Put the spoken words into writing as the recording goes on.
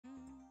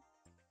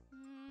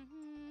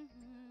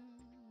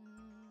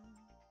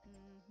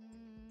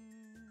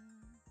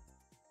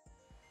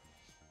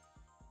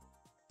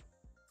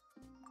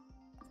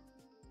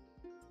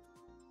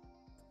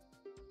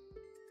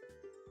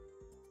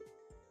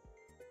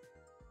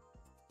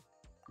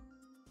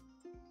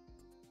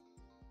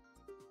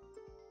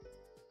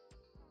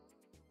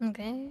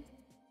Okay.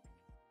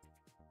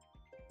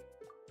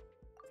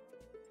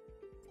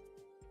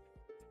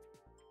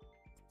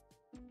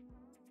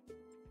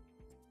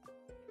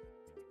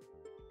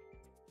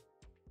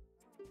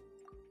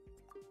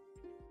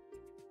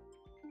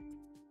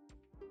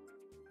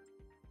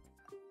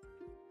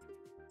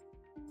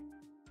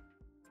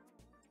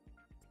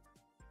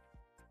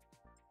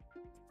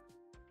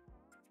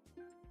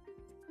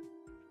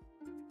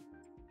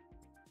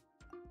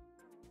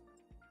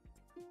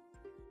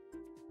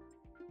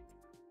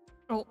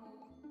 Oh.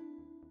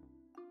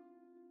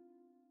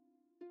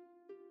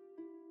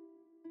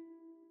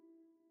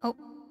 Oh.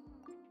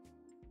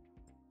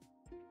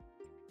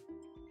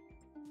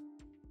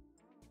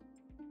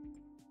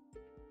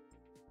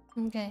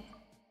 Okay.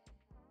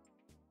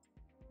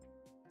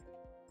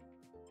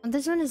 And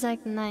this one is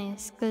like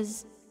nice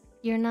because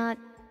you're not.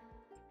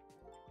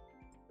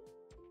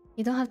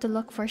 You don't have to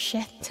look for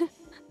shit.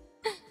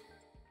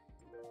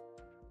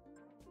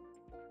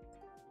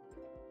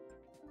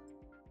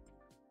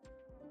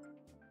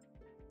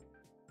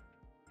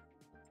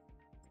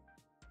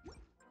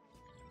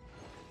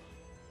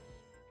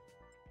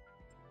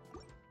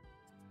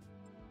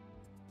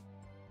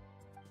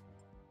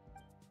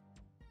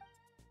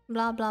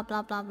 Blah blah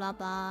blah blah blah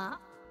blah.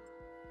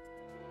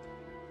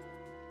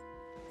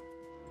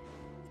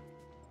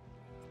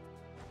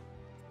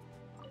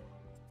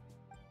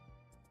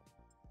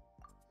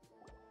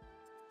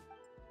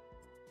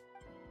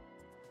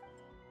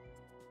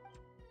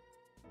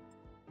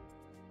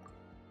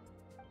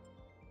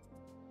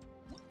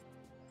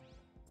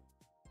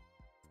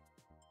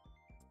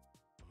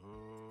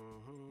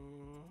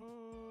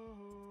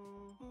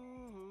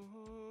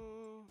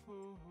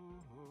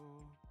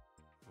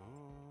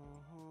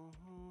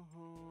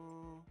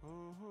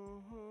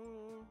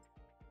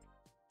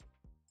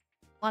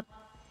 What?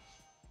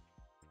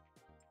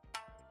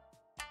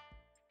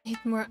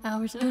 8 more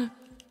hours.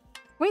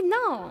 Wait,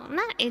 no,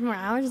 not 8 more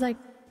hours. Like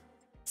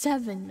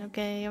 7.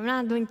 Okay, I'm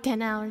not doing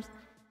 10 hours.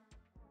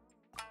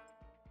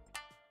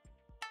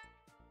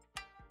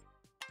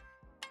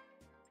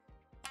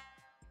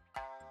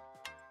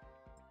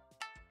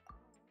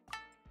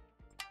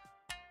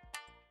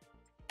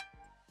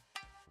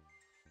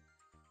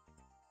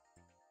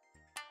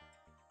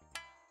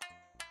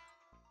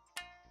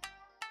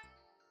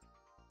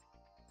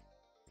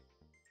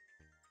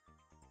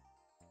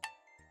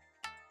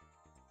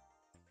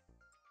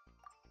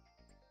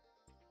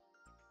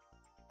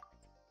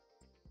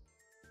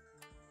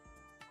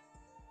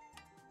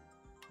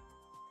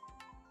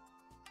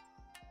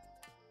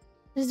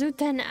 Just do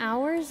 10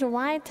 hours?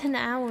 Why 10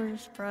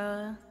 hours,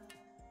 bruh?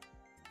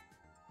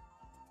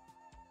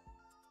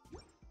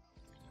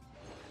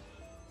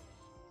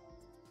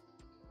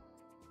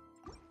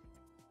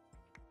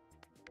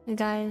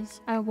 Guys,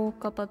 I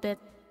woke up a bit.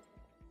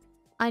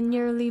 I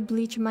nearly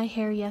bleached my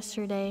hair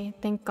yesterday.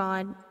 Thank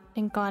God.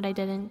 Thank God I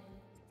didn't.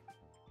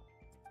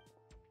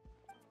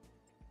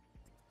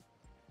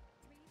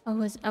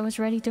 I was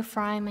ready to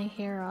fry my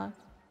hair off.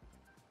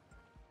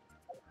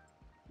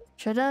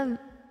 Should've.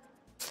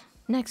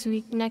 Next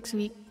week, next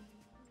week.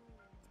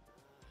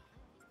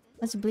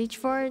 Let's bleach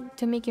for it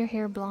to make your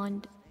hair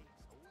blonde.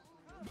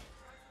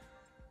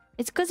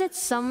 It's cause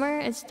it's summer,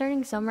 it's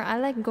turning summer. I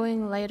like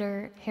going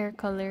lighter hair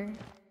color.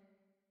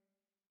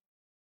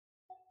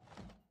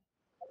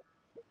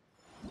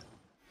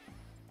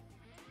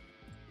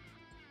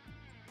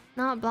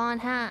 Not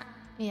blonde hat.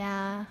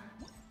 Yeah.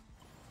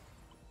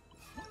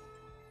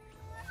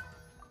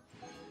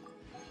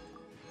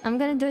 I'm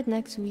gonna do it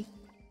next week.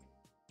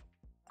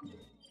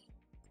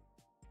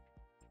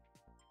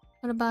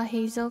 What about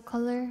hazel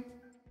color?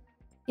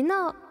 You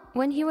know,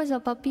 when he was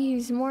a puppy,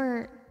 he's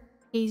more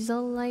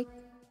hazel-like.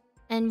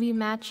 And we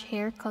match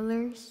hair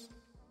colors.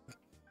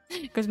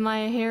 Because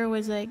my hair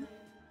was like,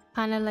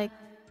 kind of like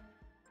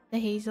the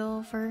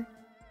hazel fur.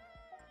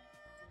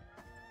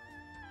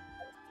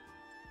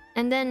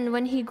 And then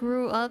when he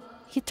grew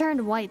up, he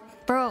turned white.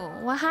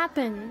 Bro, what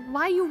happened?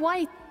 Why are you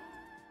white?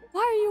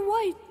 Why are you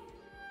white?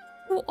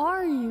 Who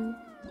are you?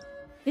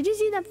 Did you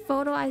see that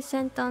photo I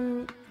sent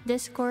on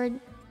Discord?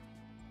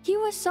 He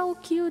was so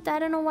cute. I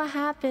don't know what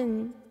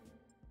happened.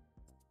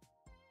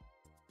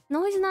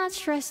 No, he's not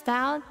stressed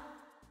out.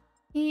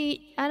 I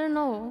don't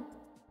know.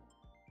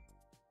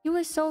 He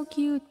was so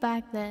cute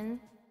back then.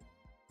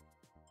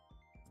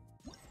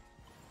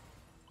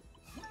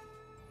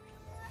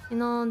 You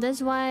know,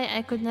 that's why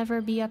I could never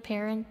be a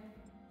parent.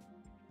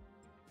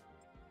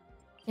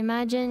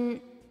 Imagine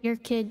your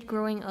kid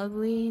growing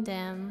ugly,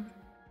 damn.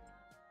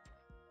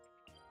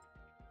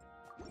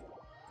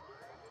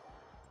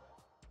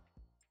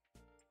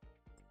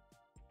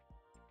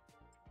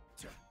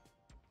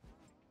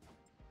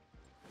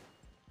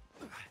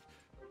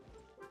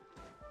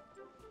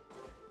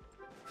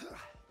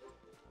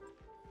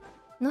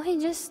 No,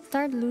 he just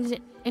started losing.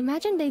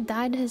 Imagine they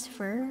dyed his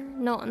fur.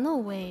 No, no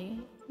way.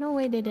 No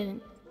way they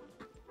didn't.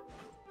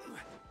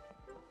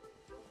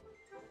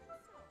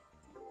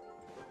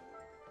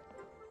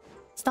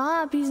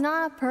 Stop, he's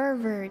not a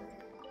pervert.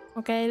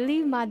 Okay,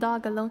 leave my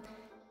dog alone.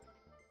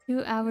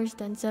 2 hours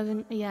then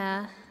 7.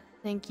 Yeah,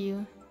 thank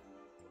you.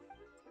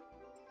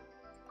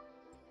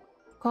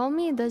 Call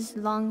Me does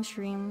long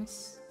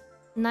streams.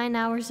 9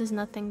 hours is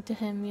nothing to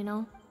him, you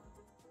know?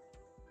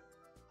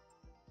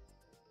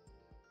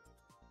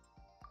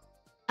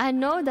 I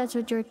know that's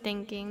what you're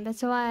thinking.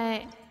 That's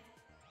why...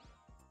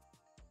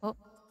 Oh.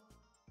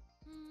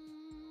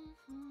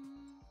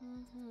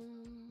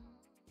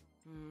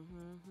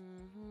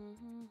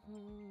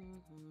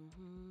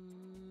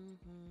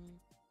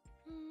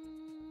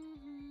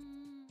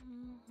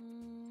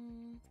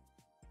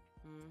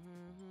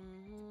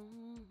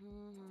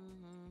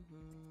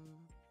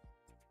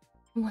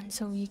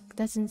 Once a week.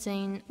 That's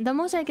insane. The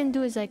most I can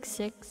do is like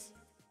 6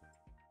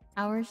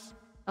 hours.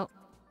 Oh.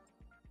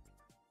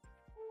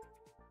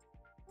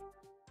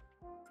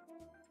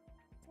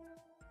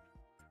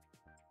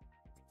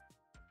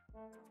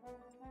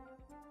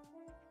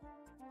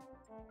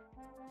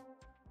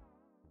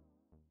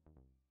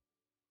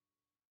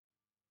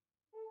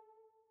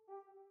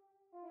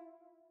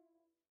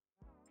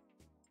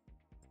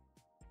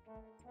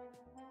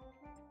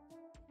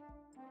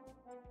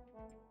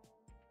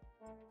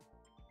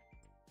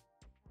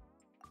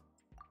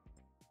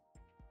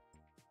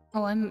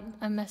 Oh,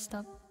 I messed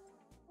up.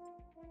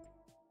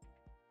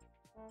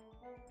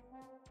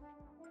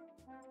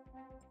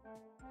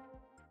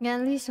 Yeah,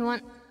 at least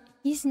one.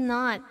 He's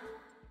not.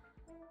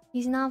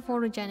 He's not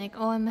photogenic.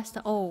 Oh, I messed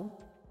up. Oh.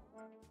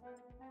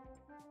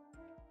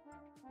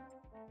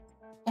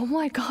 Oh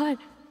my god.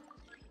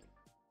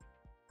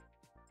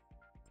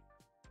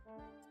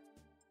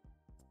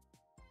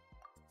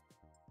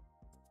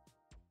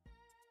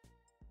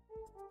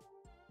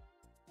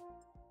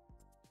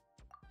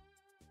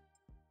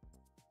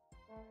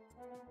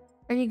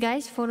 Are you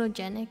guys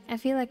photogenic? I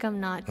feel like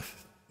I'm not.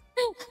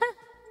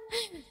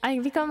 I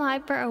become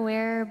hyper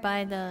aware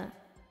by the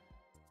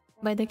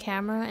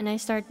camera and I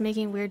start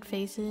making weird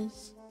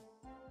faces.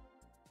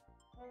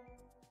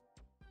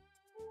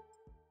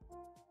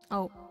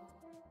 Oh.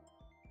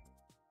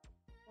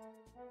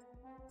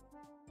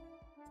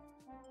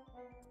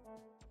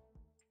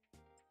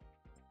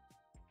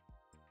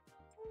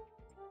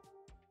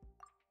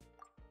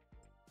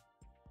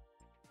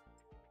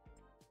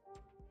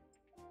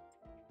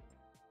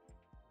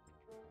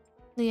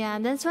 Yeah,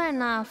 that's why I'm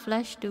not a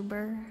flesh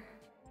tuber.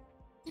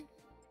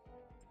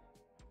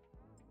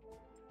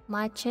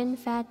 My chin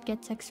fat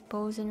gets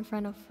exposed in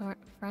front of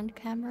front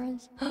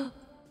cameras.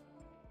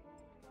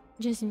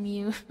 Just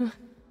Mew. Oh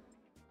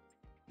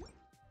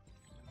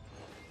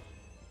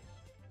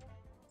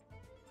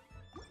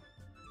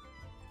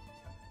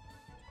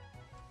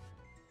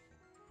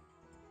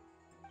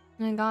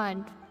my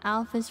god,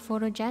 Alf is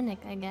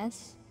photogenic, I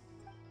guess.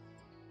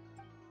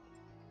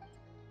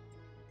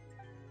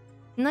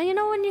 No, you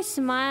know when you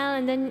smile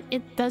and then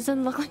it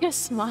doesn't look like a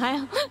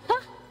smile?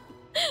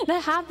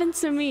 That happened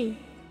to me.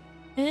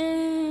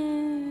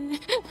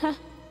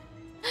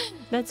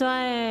 That's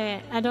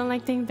why I don't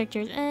like taking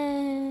pictures.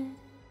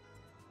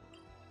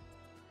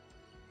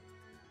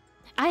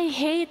 I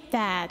hate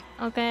that,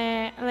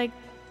 okay? Like,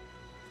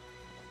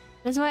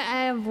 that's why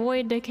I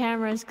avoid the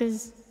cameras,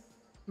 cause,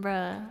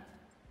 bruh.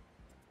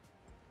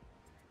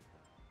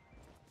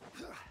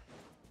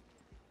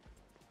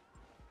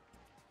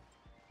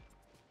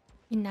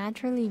 You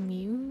naturally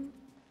Mew?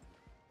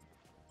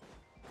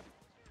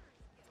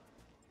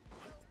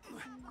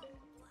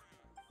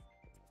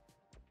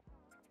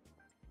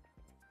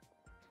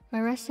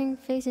 My resting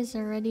face is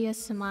already a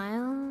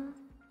smile?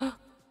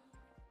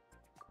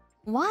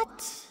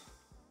 What?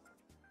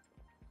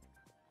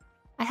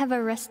 I have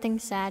a resting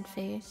sad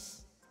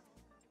face.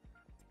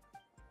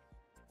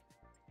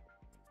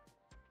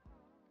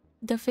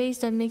 The face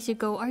that makes you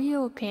go, are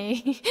you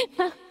okay?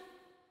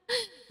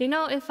 You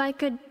know, if I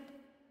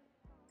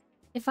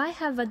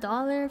have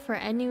 $1 for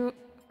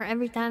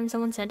every time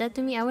someone said that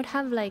to me, I would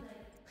have like,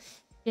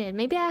 shit,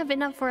 maybe I have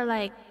enough for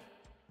like,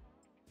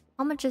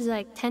 how much is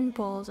like 10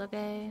 pulls,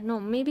 okay? No,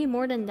 maybe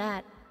more than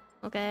that,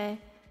 okay?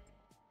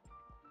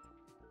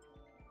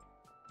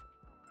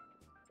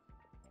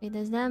 Wait,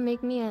 does that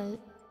make me a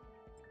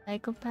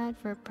psychopath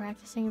for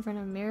practicing in front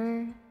of a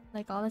mirror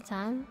like all the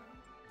time?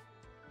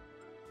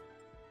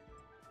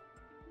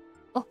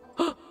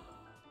 Oh!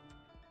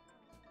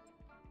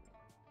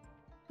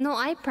 No,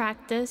 I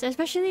practice,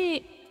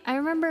 especially I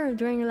remember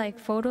during like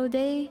photo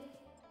day.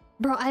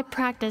 Bro, I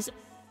practice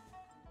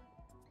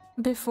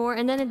before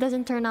and then it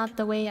doesn't turn out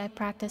the way I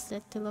practiced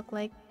it to look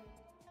like.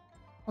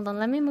 Hold on,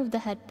 let me move the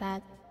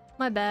headpad.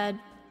 My bad.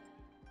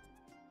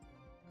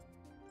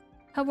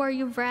 How are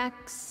you,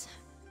 Vrax?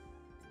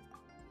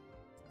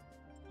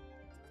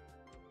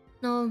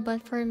 No,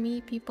 but for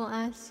me, people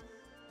ask,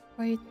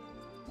 what are you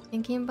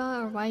thinking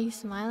about or why are you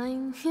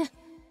smiling?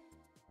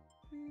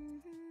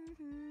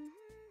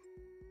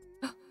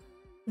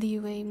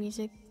 Leeway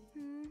music.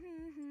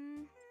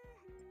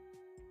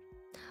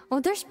 Oh,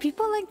 there's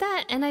people like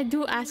that, and I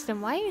do ask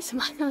them, why are you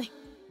smiling?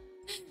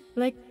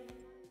 Like,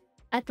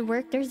 at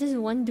work, there's this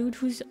one dude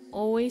who's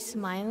always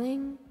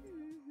smiling.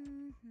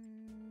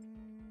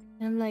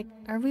 And I'm like,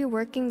 are we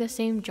working the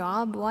same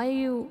job? Why are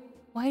you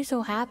Why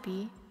so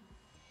happy?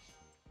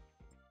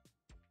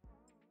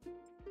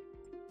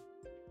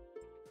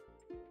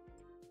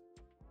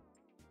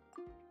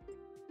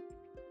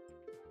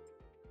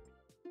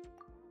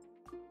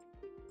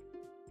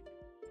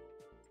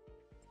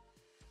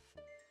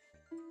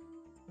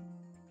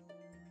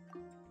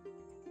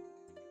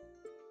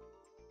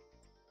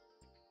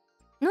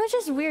 No, it's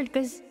just weird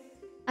because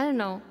I don't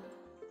know.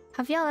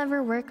 Have y'all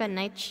ever worked a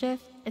night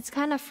shift? It's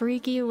kind of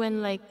freaky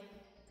when like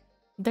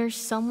there's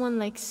someone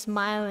like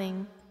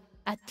smiling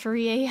at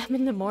 3 a.m.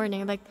 in the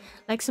morning,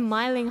 like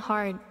smiling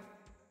hard.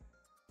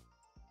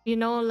 You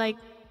know, like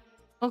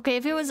okay,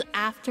 if it was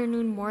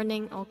afternoon,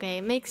 morning, okay,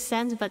 it makes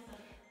sense, but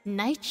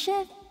night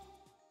shift?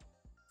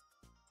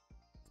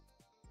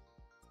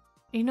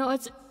 You know,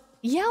 it's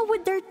yeah,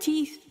 with their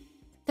teeth.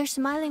 They're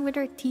smiling with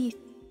their teeth.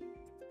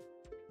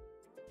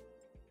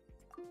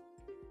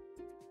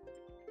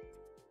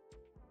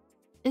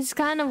 It's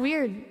kind of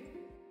weird.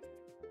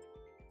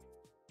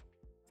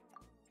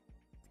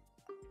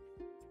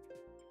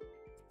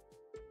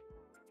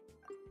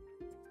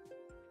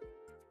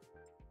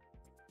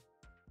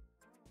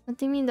 What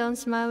do you mean don't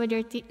smile with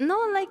your teeth? No,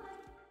 like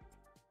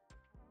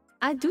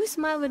I do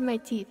smile with my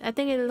teeth. I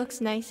think it looks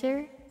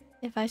nicer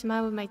if I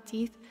smile with my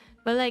teeth.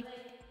 But like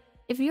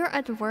if you're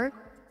at work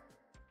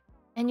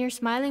and you're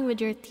smiling with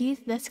your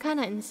teeth, that's kind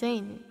of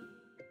insane.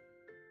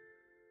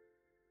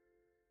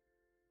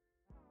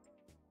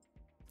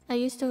 I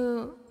used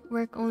to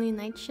work only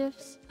night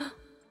shifts.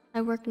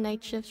 I work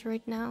night shifts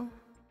right now.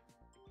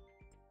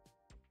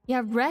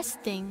 Yeah,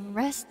 resting.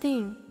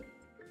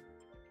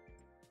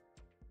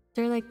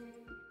 They're like...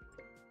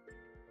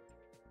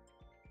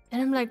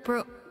 And I'm like,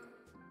 bro...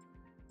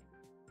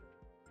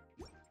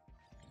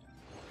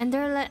 And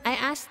they're like... I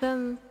asked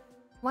them,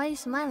 why are you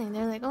smiling?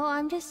 They're like, oh,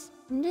 I'm just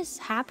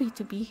happy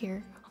to be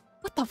here.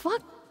 What the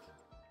fuck?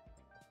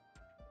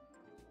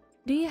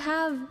 Do you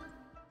have...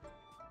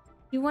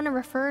 You want to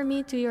refer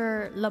me to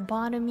your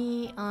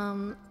lobotomy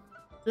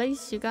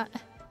place you got?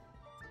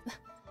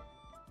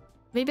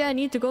 Maybe I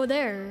need to go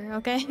there,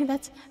 okay?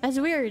 That's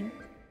weird.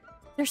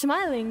 They're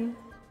smiling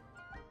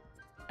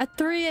at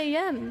 3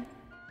 a.m.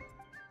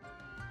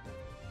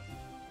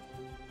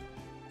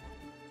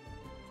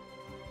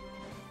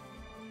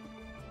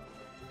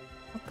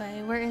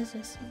 Okay, where is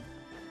this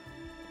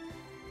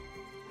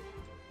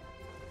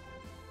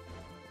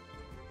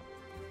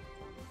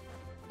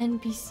one?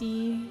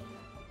 NPC.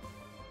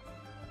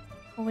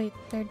 Oh wait,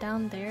 they're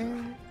down there.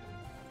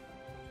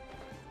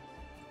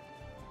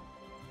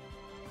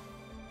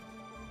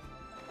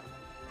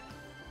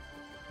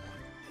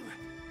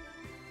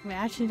 Wait, I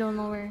actually don't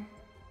know where.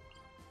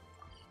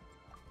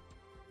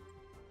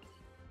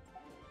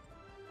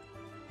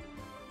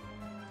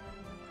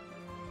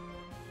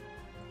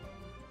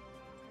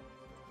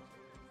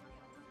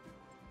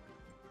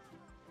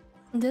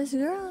 This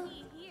girl?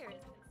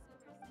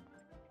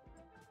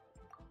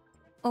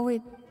 Oh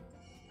wait.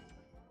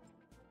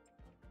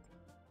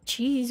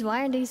 Cheese?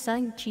 Why are they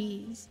selling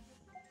cheese?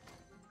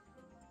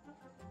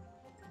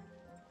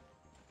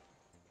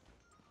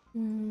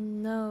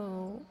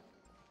 No.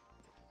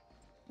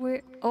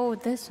 Where? Oh,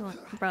 this one,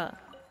 bruh.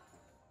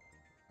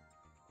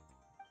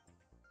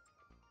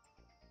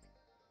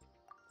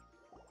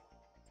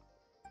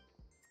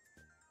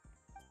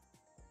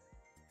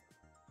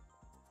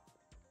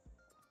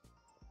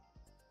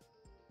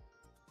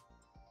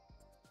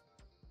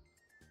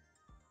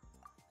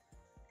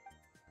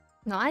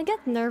 No, I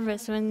get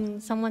nervous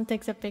when someone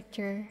takes a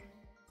picture.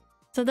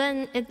 So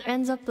then it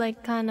ends up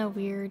like kind of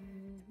weird.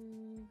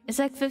 It's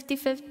like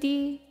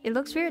 50-50. It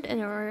looks weird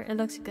or it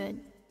looks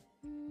good.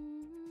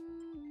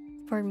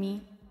 For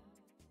me.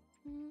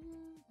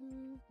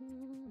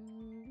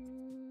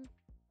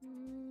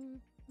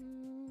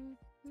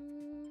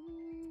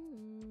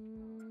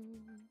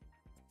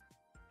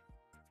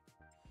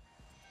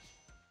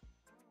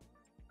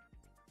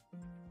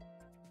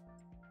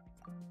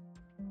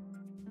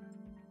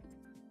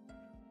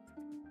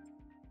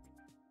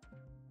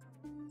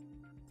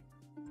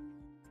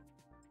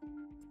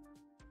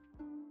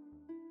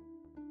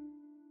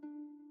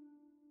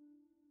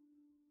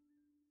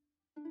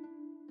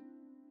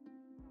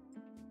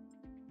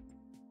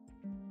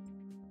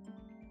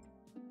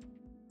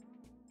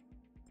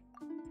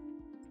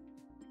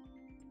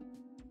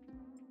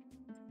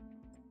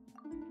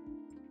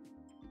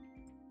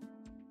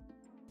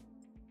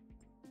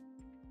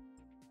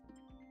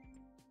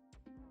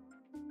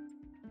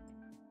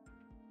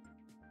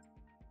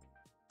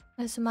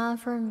 A smile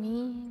for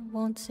me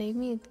won't save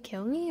me, it'd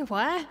kill me?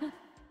 What?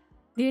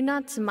 Do you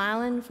not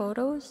smile in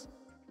photos?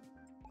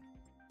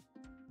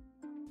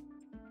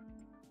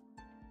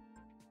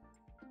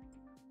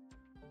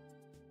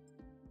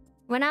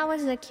 When I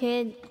was a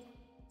kid,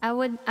 I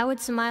would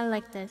smile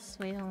like this.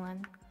 Wait, hold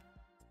on.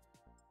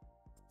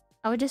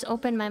 I would just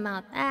open my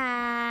mouth.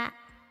 Ah.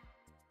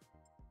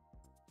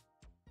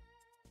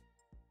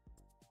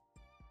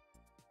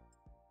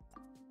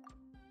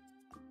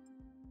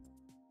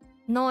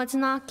 No, it's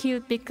not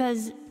cute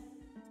because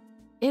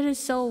it is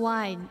so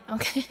wide,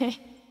 okay?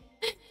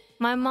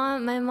 My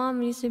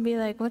mom used to be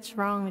like, "What's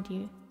wrong with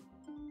you?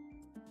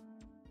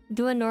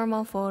 Do a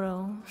normal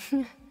photo."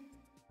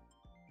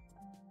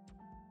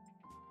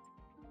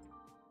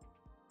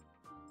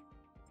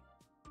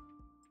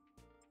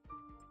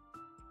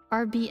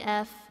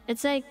 RBF.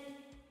 It's like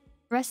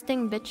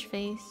resting bitch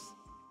face.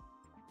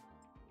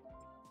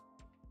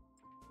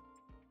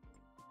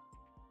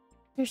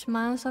 Your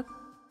smile's so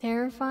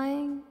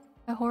terrifying,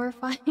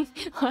 horrifying.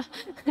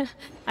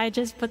 I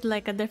just put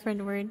like a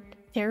different word.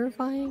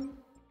 Terrifying.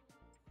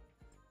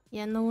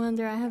 Yeah, no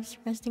wonder I have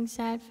resting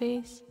sad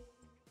face.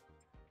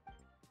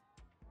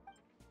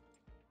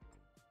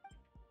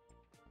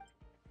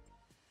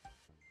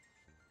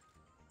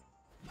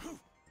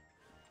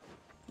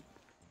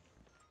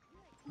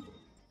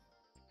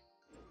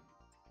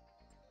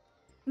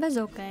 That's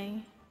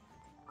okay.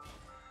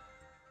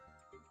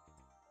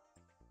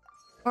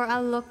 Or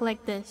I'll look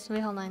like this. Wait,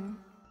 hold on.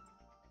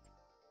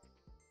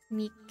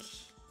 Meek.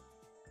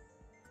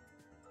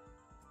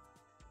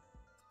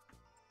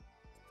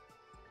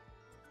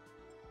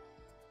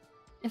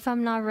 If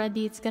I'm not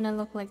ready, it's gonna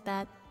look like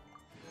that.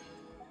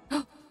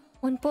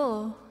 One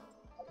pull.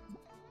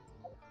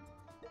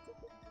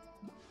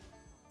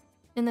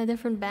 In a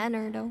different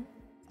banner, though.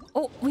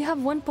 Oh, we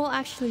have one pull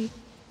actually.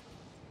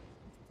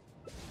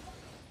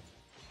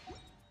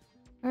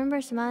 I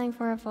remember smiling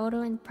for a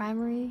photo in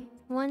primary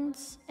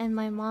once, and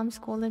my mom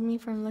scolded me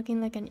for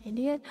looking like an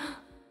idiot.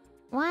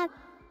 What?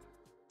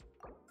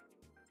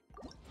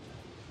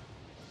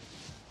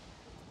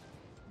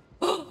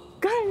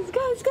 Guys.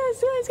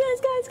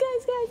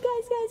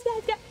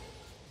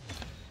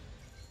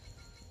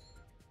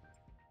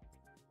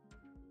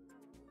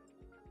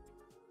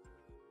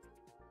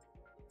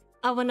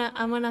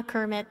 I wanna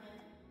Kermit.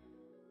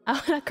 I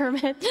wanna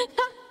Kermit.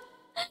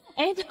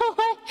 Ain't no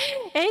way.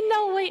 Ain't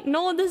no way.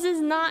 No, this is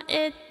not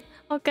it.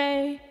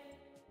 Okay.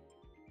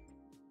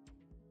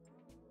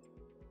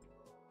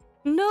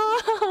 No!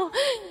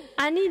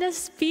 I need a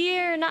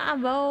spear, not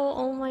a bow.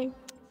 Oh my...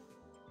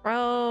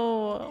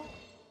 Bro.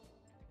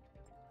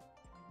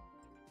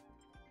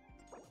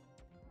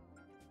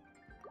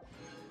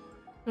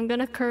 I'm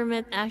gonna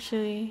Kermit,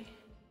 actually.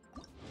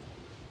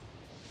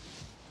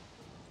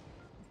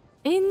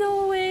 Ain't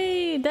no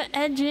way! The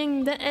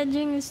edging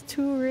is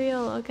too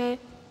real, okay?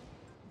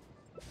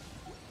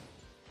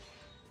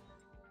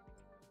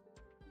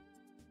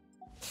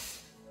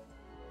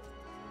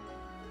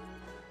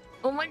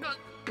 Oh my god,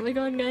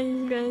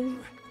 guys.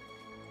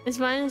 It's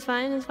fine. It's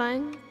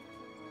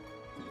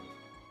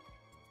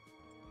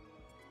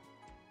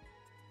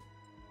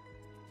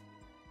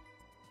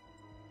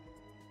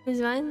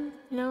fine,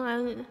 you know,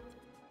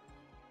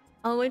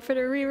 I'll wait for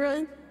the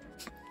rerun.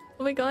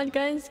 Oh my god,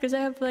 guys, because I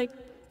have like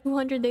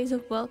 200 days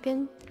of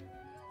Welkin.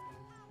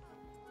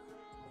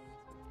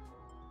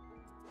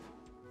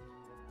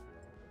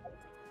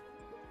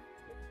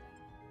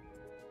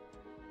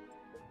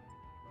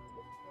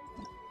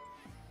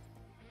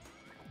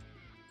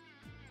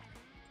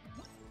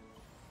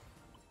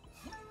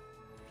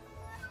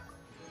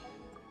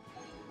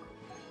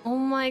 Oh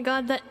my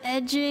god, the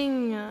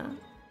edging! Are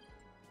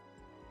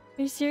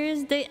you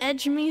serious? They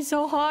edge me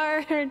so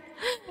hard!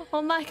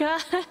 Oh my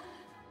god!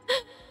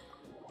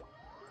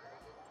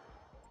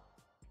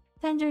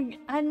 Sandra,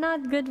 I'm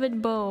not good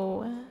with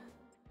bow.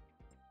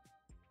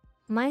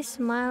 My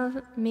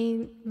smile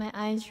made my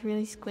eyes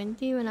really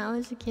squinty when I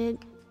was a kid.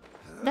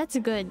 That's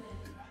good.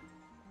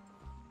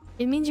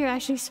 It means you're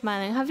actually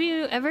smiling. Have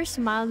you ever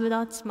smiled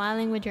without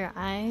smiling with your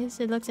eyes?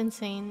 It looks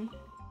insane.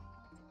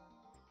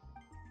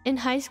 In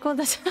high school,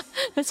 that's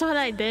what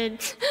I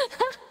did.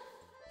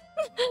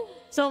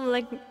 So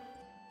like,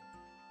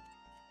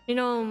 you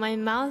know, my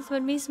mouth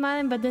would be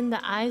smiling, but then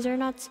the eyes are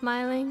not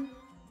smiling.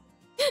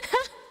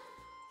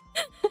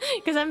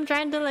 Because I'm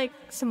trying to like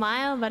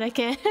smile, but I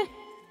can't.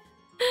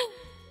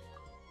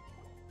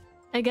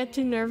 I get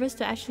too nervous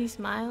to actually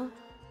smile.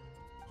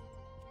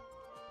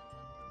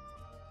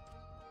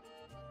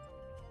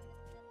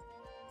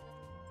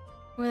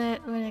 What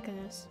I can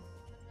do?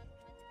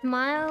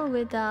 Smile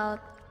without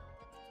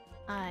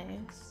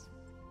eyes.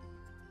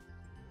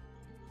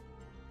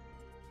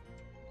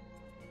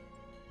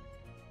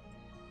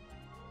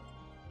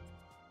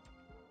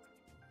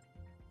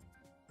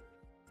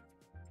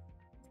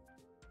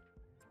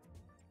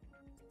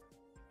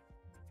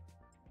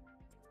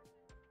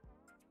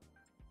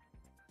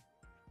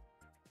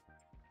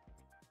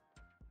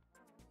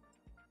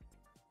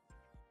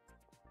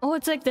 Oh,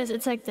 it's like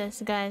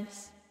this,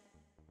 guys.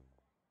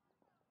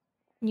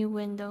 New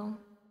window.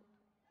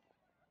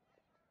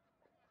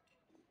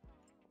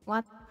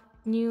 What?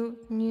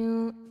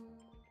 New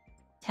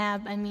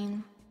tab, I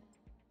mean.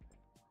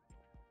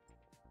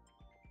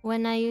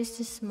 When I used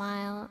to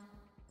smile,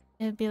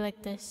 it'd be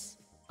like this.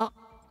 Oh.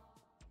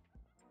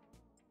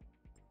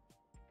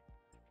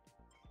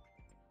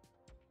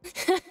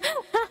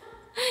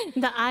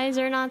 The eyes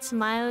are not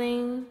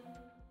smiling.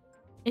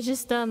 It's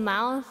just the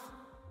mouth.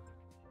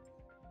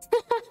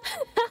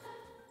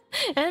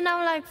 And then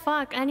I'm like,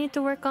 fuck, I need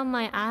to work on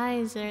my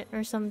eyes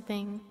or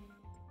something.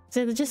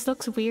 So it just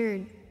looks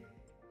weird.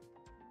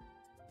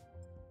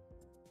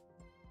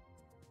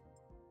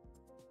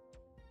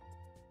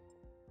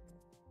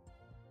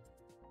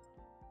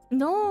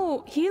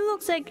 No, he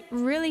looks like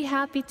really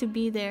happy to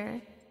be there.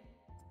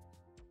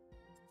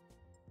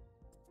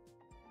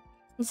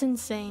 It's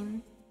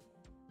insane.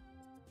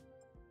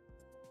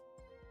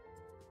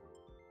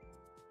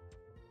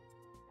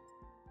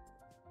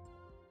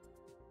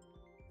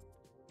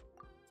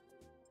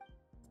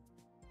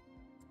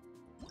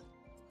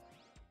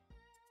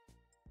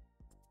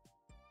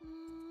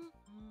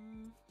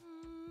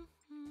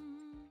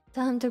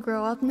 Tell him to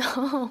grow up?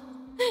 No.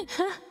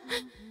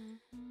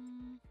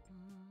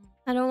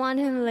 I don't want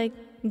him like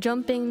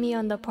jumping me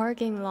on the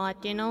parking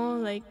lot, you know?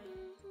 Like,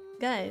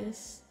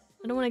 guys,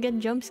 I don't want to get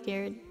jump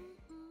scared.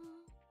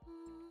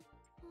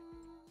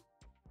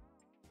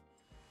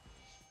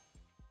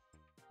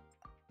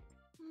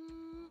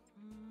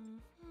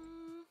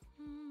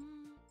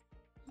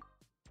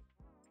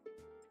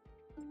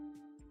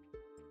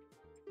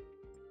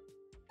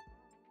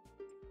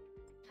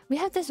 We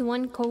had this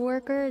one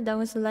coworker that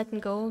was let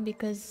go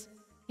because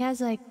he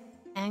has like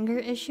anger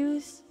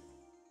issues.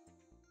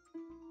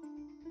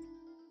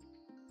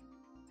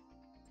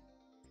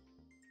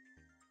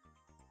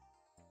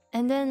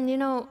 And then, you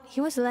know,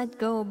 he was let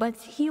go, but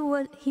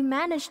he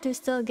managed to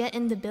still get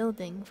in the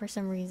building for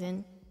some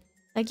reason.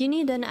 Like, you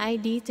need an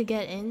ID to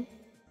get in.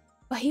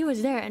 But he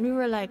was there and we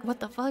were like, what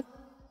the fuck?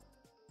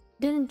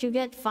 Didn't you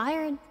get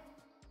fired?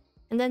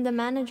 And then the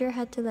manager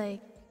had to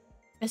like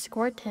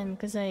escort him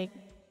because like,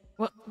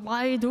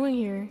 why are you doing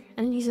here?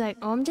 And he's like,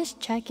 oh, I'm just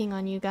checking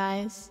on you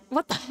guys.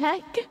 What the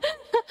heck?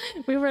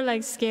 We were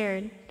like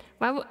scared.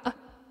 Why would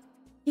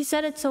he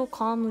said it so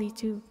calmly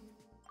too.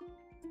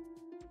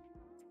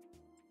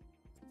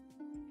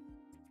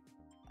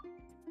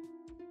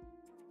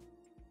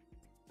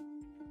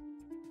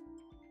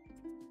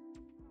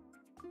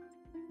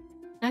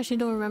 I actually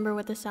don't remember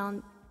what the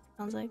sounds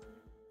like.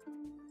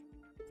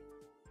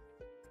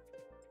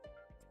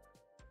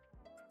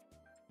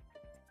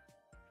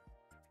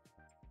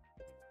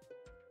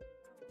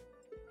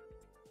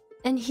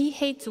 And he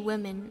hates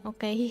women,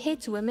 okay? He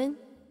hates women.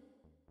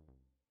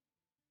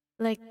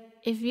 Like,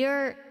 if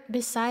you're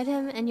beside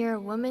him and you're a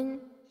woman,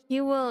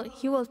 he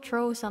will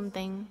throw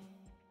something.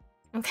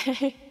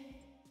 Okay?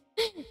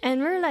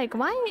 And we're like,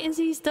 why is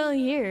he still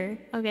here?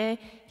 Okay?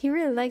 He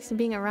really likes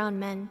being around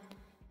men.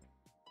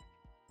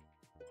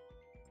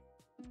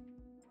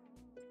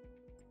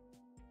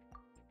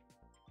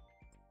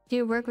 Do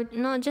you work with...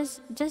 No,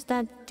 just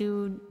that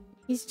dude.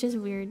 He's just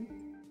weird.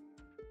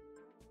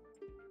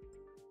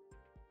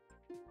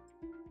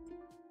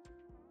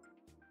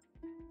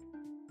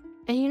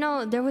 And you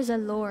know, there was a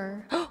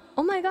lore.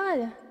 Oh my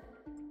god!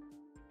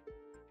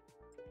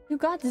 You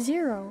got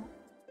 0.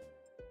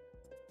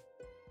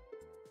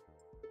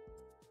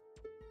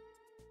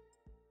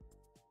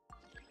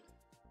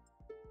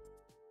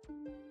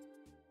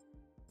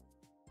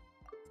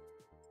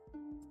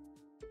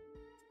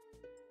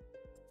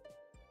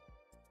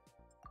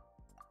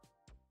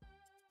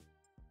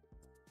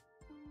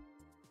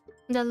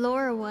 The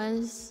lore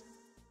was...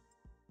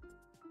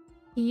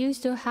 he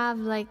used to have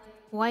like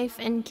wife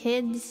and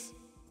kids,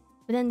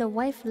 but then the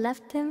wife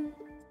left him,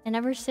 and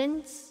ever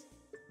since,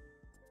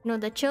 you know,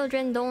 the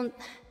children don't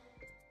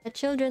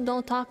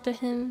talk to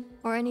him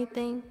or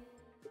anything.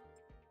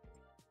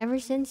 Ever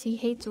since, he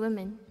hates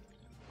women.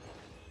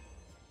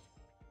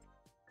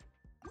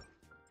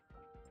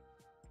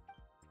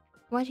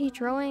 What he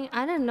throwing?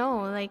 I don't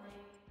know, like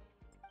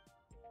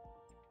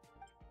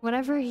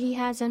whatever he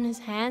has on his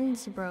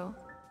hands, bro.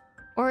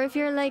 Or if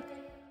you're like,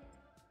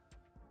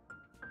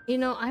 you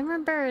know, I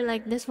remember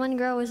like this one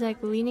girl was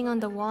like leaning on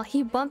the wall.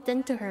 He bumped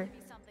into her.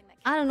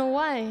 I don't know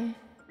why.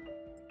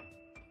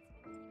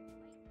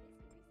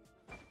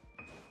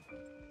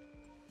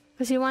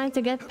 Because he wanted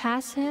to get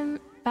past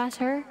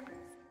her.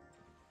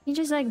 He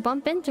just like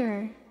bumped into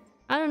her.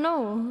 I don't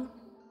know.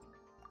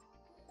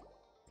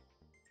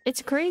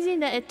 It's crazy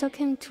that it took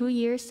him 2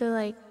 years to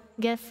like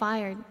get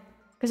fired.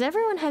 Because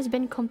everyone has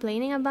been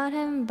complaining about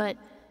him, but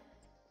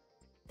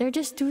they're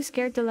just too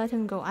scared to let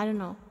him go. I don't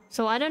know.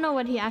 So I don't know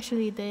what he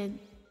actually did.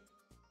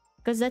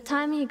 Because the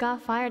time he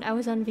got fired, I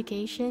was on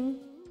vacation.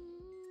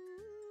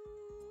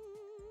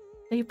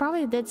 So he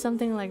probably did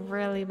something like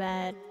really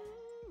bad.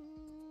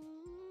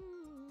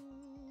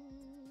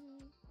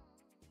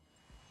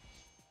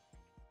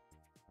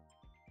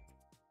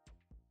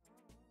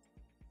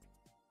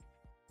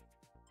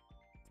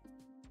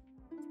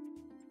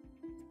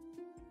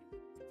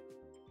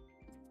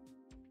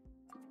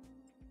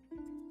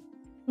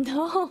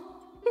 No.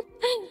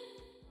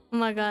 Oh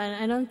my god,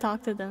 I don't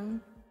talk to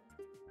them.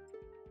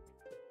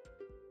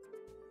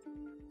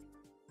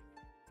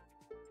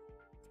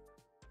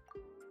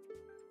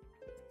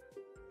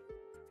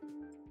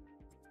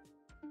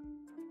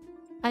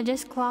 I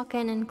just clock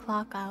in and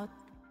clock out.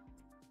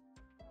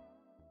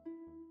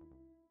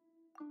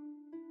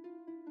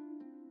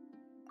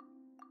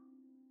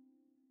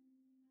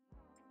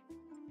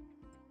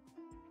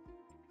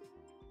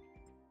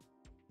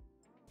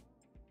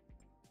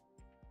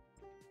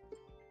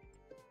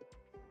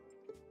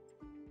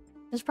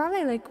 It's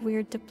probably like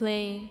weird to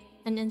play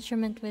an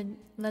instrument with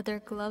leather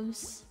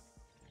gloves.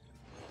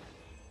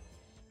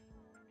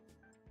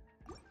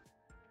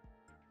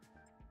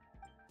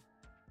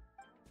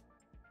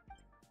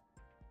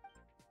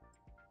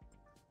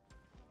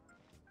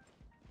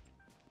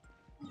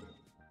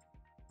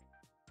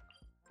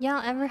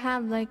 Y'all ever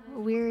have like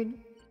weird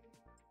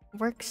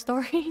work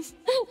stories?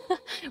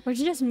 Or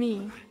it's just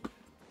me?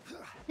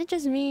 It's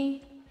just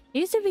me. It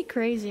used to be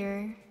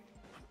crazier.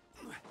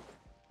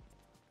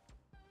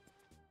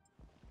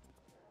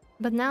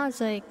 But now it's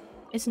like,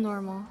 it's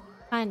normal.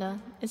 Kinda.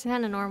 It's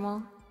kinda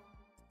normal.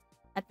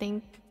 I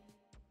think.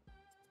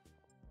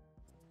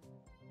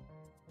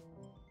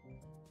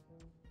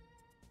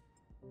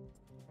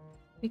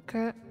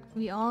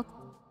 We all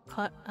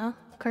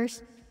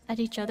curse at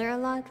each other a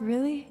lot?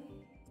 Really?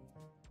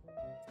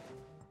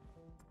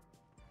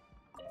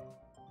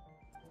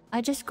 I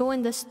just go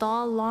in the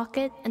stall, lock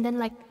it, and then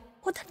like,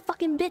 oh that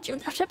fucking bitch!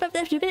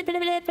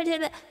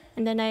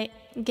 And then I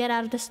get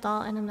out of the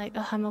stall and I'm like,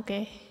 oh, I'm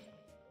okay.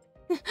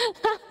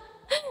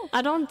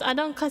 I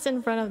don't cuss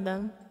in front of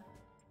them.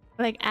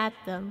 Like at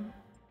them.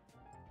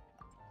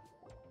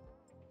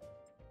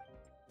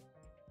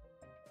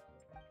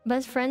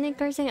 But friendly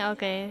cursing?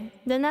 Okay.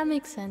 Then that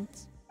makes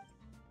sense.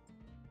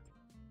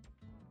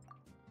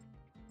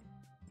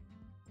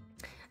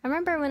 I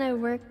remember when I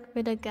worked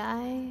with a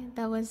guy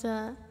that was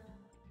on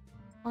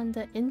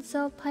the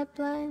incel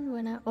pipeline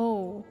when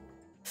oh.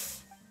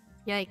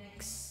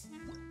 Yikes.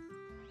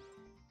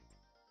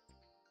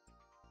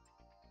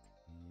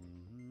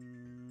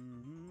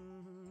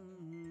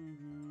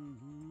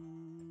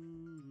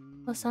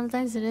 Well,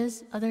 sometimes it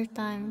is, other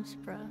times,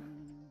 bruh.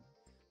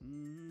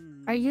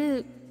 Are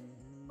you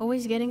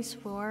always getting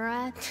swore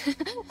at?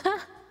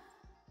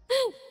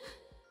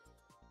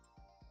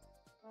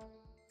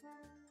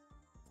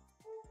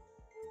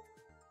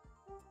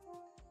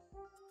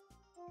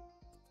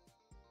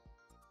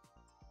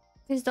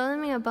 He's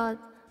telling me about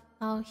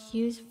how he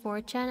used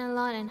 4chan a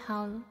lot and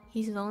how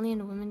he's lonely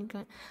and women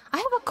go. I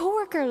have a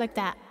coworker like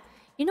that.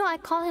 You know, I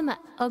call him an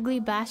ugly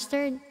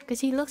bastard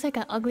because he looks like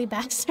an ugly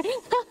bastard.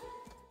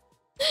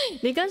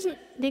 Do you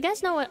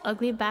guys know what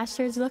ugly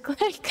bastards look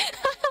like?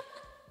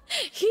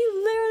 He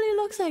literally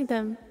looks like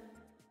them.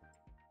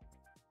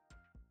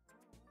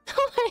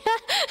 Oh my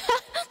god.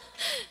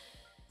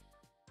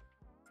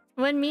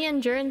 When me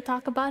and Jern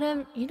talk about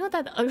him, you know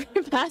that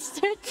ugly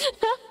bastard?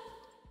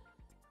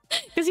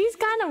 Because he's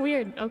kind of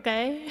weird,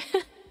 okay?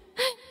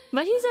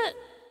 But he's a...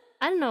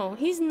 I don't know,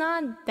 he's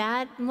not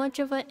that much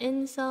of an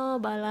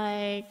incel, but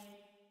like...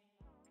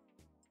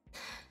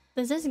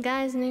 Does this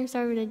guy's name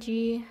start with a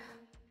G?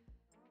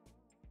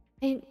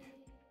 You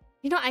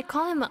know, I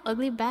call him an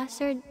ugly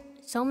bastard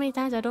so many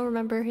times I don't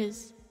remember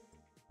his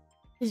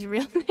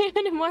real name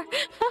anymore.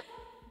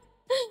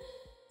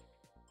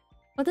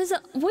 What is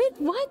a... Wait,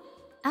 what?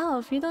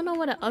 Alf, you don't know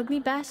what an ugly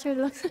bastard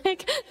looks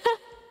like?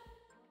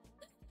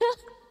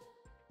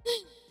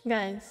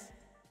 Guys.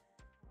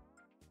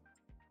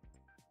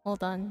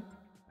 Hold on.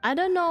 I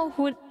don't know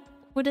who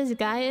this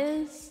guy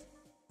is.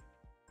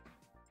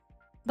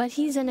 But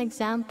he's an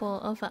example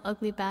of an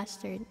ugly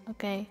bastard,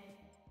 okay?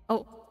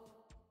 Oh.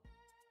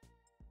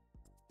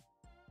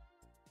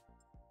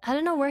 I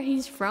don't know where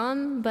he's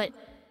from, but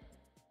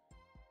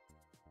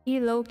he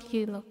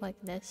low-key look like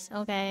this,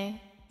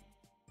 okay?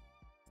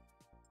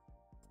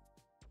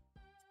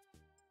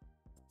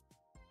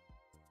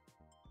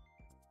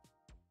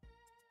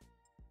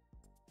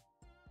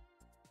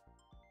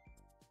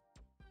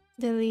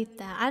 Delete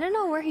that. I don't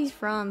know where he's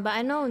from, but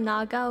I know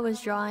Naga was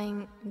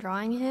drawing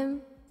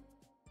him.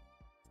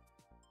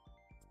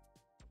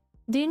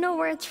 Do you know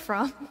where it's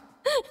from?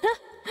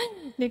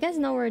 Do you guys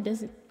know where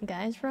this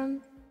guy's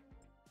from?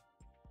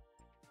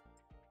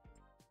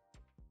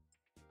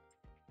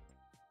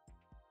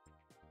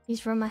 He's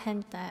from a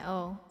hentai,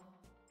 oh.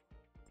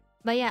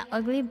 But yeah,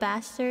 ugly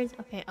bastards.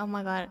 Okay, oh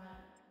my god.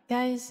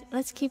 Guys,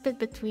 let's keep it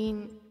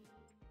between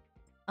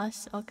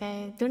us,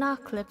 okay? Do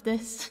not clip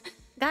this.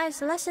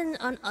 Guys, lesson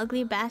on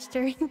ugly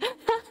bastard.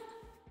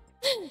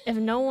 If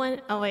no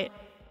one... Oh wait.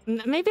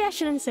 Maybe I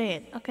shouldn't say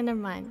it. Okay, never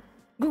mind.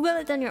 Google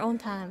it on your own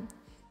time.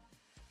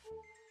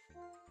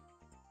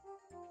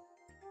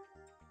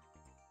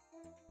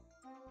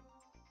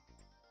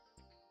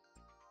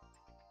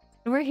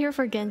 We're here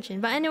for Genshin.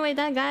 But anyway,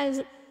 that guy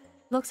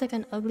looks like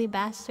an ugly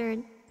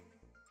bastard.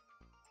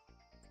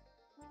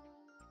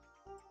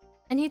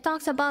 And he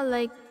talks about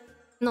like...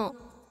 No.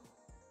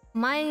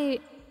 My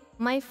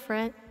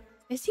friend...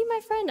 Is he my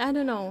friend? I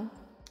don't know.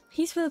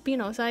 He's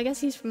Filipino, so I guess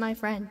he's my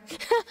friend.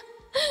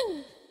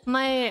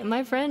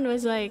 My friend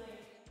was like,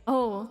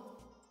 oh,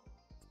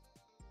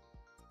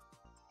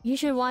 you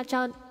should watch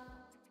out.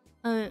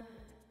 You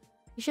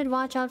should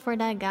watch out for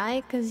that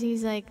guy because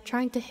he's like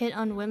trying to hit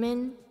on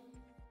women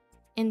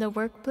in the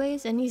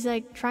workplace, and he's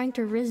like trying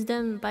to riz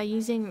them by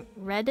using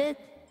Reddit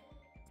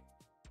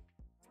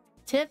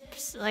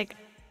tips. Like,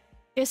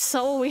 it's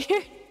so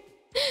weird.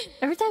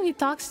 Every time he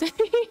talks to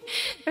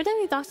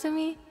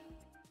me.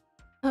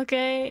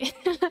 Okay.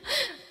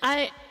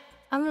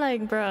 I'm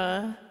like,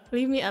 bruh,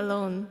 leave me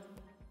alone.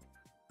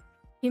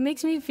 He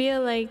makes me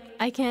feel like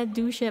I can't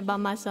do shit by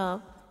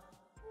myself.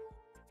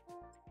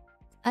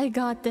 I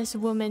got this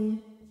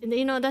woman.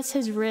 You know, that's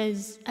his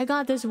riz. I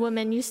got this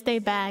woman, you stay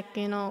back,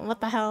 you know,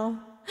 what the hell?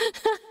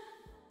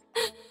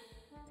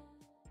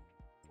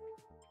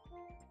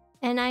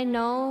 And I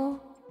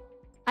know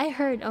I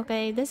heard,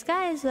 okay, this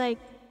guy is like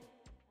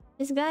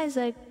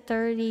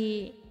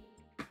 30.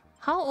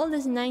 How old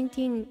is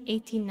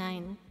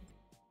 1989?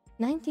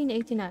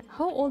 1989.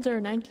 How old are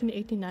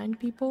 1989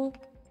 people?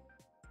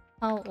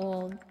 How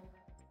old?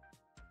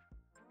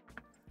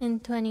 In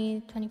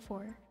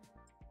 2024.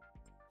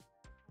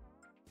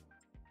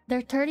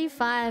 They're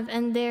 35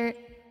 and they're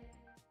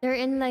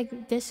in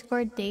like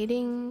Discord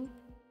dating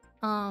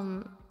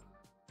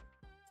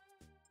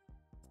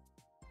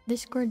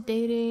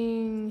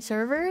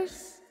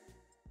servers.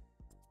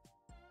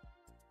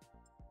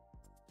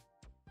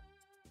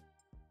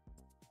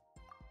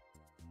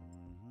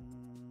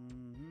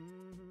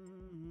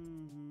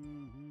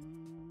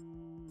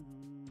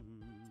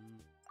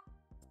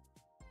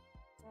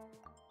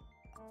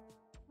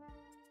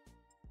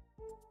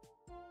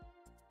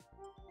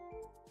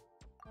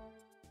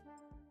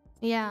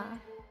 Yeah.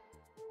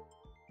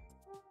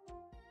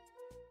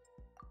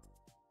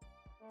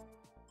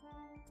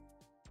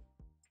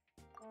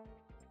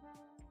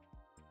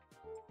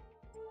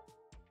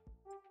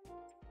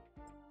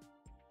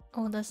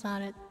 Oh, that's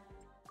not it.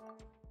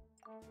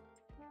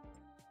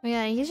 But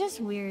yeah, he's just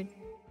weird.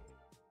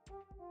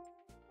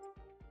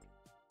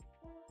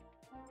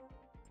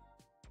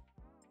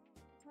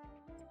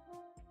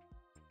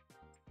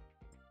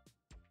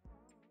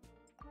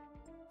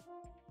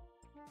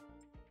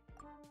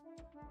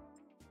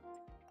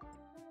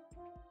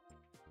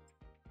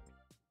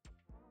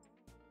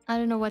 I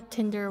don't know what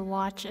Tinder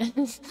Watch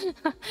is.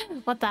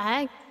 What the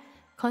heck?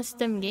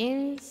 Custom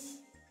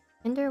games?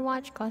 Tinder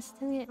Watch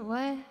custom game?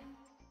 What?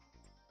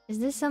 Is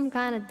this some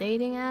kind of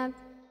dating app?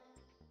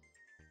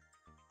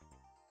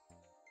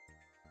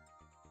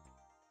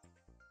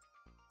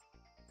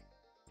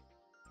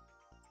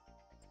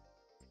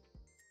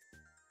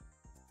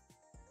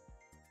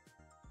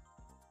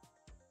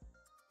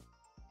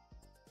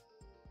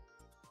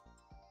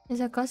 Is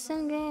a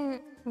custom game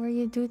where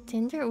you do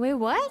Tinder? Wait,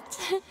 what?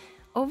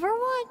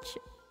 Overwatch?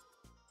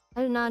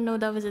 I did not know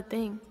that was a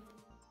thing.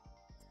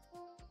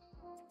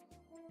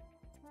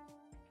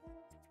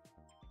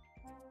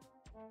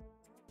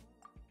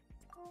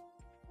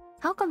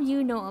 How come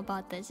you know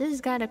about this? This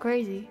is kinda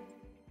crazy.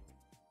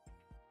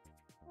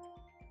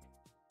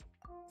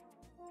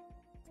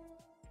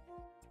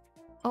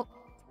 Oh.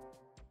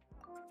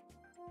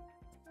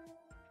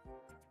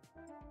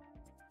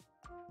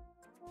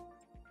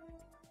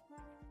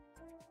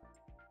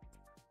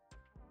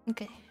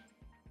 Okay.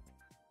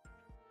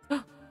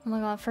 Oh my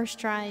god, first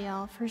try,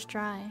 y'all. First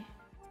try.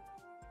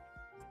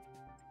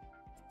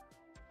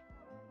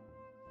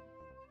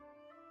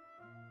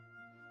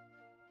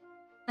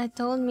 I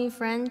told me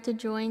friend to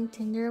join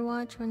Tinder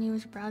Watch when he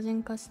was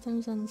browsing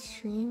customs on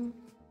stream.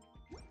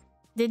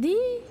 Did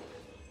he?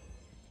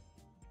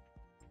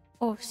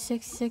 Oh,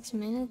 6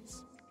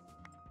 minutes?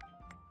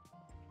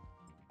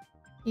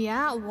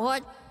 Yeah,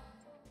 what?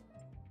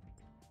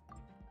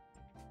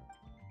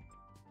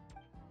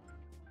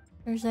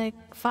 There's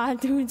like 5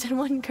 dudes and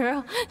 1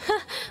 girl.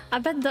 I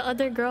bet the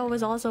other girl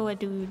was also a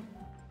dude.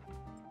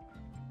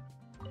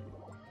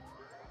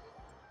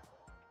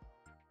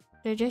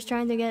 They're just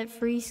trying to get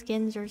free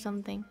skins or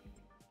something.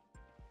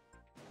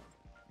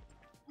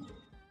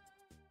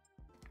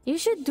 You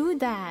should do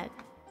that.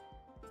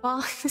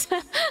 Fox.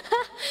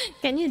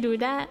 Can you do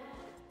that?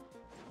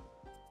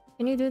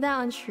 Can you do that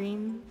on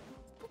stream?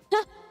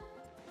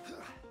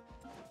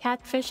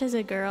 Catfish as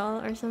a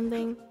girl or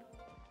something?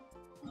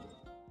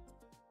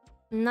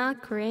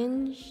 Not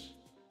cringe.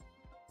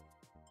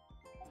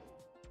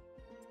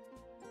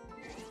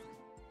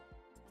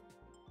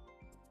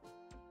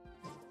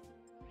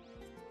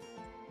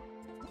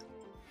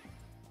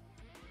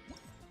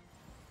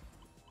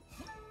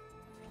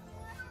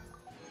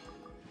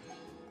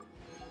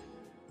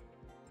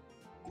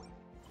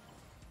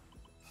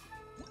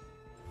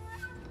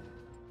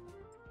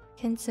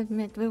 Can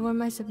submit. Wait, what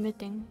am I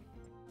submitting?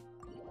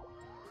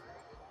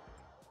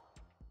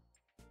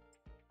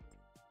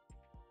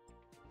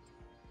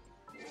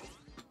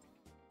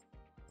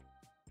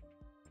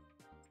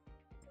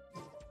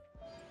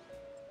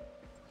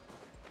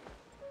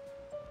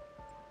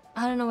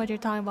 I don't know what you're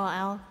talking about,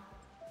 Al.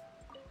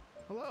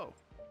 Hello.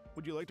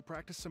 Would you like to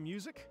practice some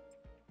music?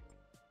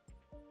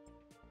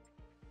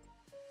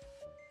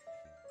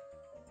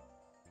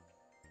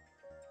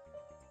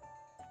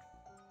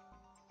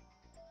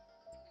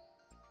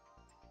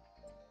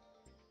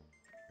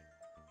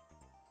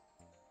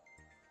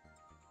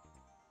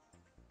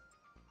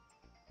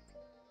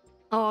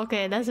 Oh,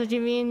 okay, that's what you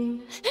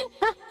mean.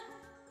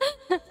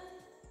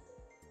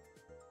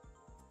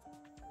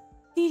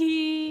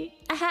 Hee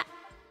aha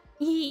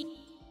hee.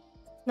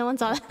 No one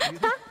saw that.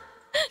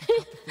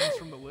 Things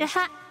from the list?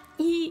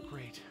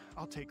 Great,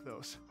 I'll take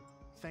those.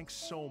 Thanks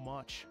so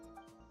much.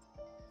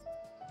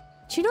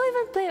 She don't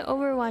even play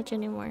Overwatch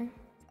anymore.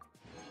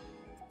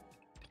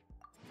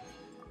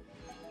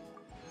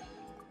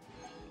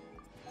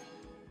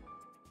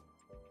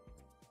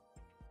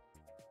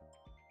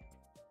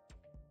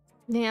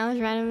 Yeah, I was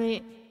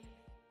randomly.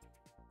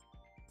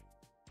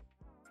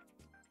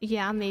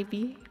 Yeah,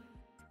 maybe.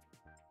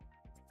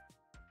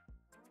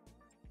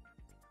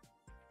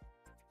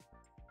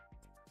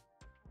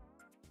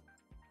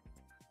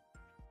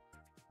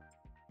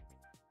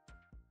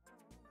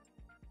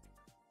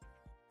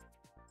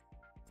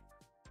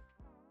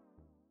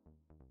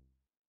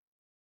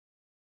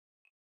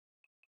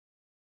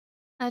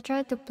 I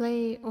tried to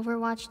play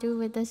Overwatch 2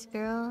 with this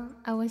girl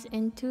I was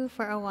into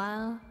for a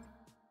while,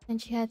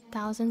 and she had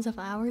thousands of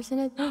hours in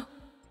it.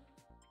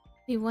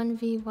 We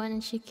 1v1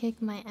 and she kicked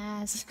my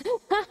ass.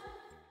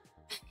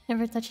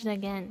 Never touched it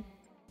again.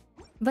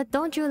 But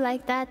don't you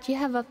like that? You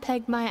have a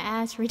peg my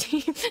ass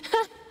redeem.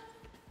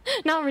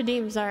 Not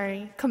redeem,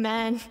 sorry.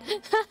 Command.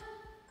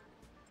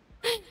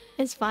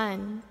 It's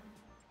fun.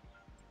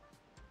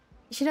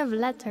 You should have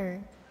let her.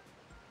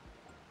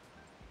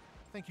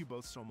 Thank you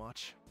both so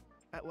much.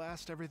 At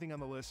last, everything on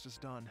the list is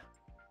done.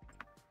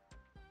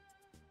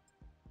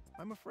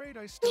 I'm afraid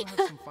I still have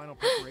some final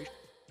preparation.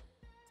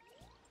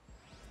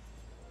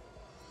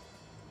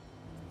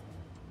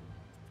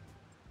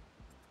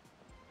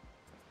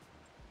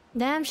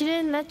 Damn, she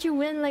didn't let you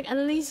win like at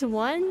least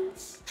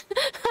once?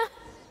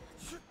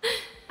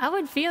 I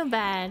would feel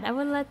bad. I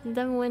would let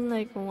them win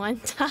like one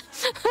time.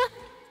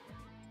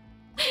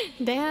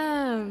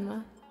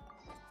 Damn.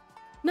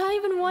 Not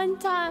even one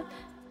time.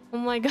 Oh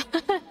my god.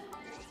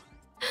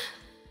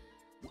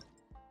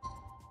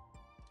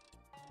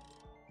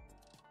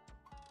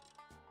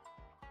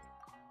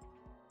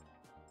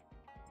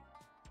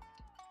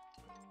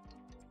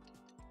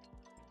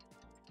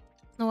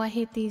 Oh, I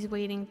hate these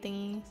waiting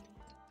thingies.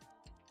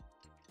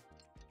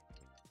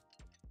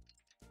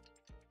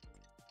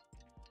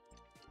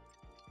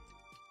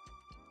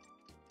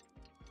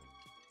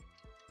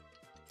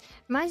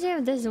 Reminds me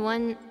of this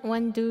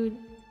one dude.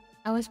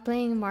 I was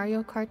playing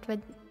Mario Kart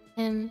with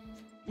him,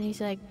 and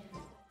he's like,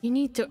 "You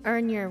need to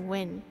earn your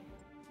win."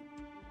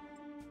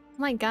 Oh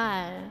my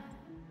god,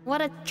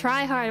 what a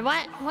tryhard!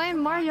 Why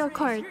Mario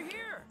Kart?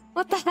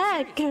 What the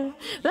heck?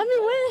 Let me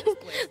win!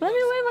 Let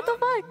me win! What the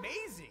fuck?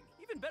 Amazing,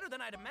 even better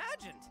than I'd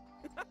imagined.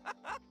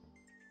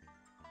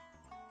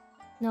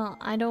 No,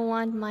 I don't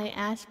want my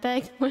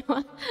aspect.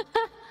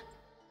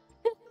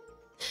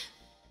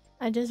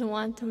 I just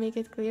want to make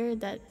it clear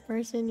that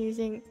person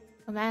using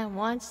command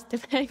wants to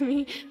beg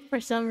me for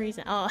some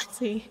reason. Oh, I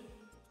see.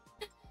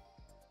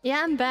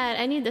 Yeah, I'm bad.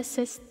 I need the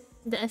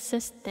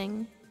assist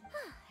thing.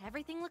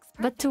 Everything looks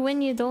perfect. But to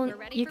win, you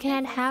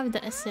can't have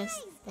the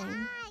assist thing.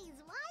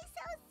 Guys, why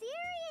so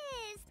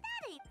serious?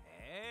 That ain't...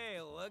 Hey,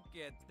 look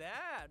at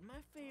that.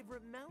 My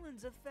favorite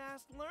melon's a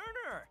fast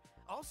learner.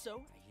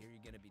 Also, I hear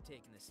you're gonna be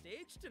taking the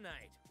stage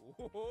tonight.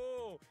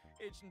 Whoa,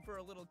 itching for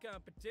a little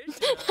competition.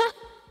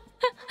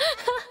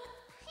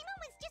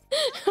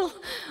 Huh?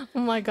 Oh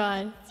my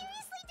god.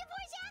 Seriously,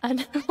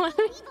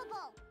 Dvorak?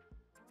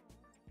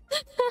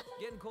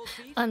 Getting cold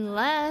feet?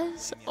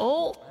 Unless...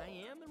 Oh! I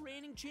am the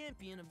reigning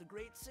champion of the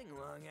great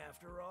sing-along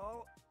after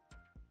all.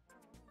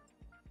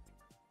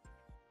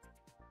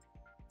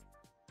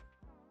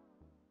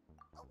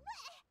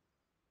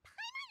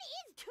 Paimon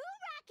is too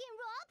rock and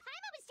roll.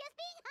 Paimon was just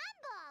being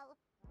humble.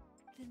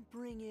 Then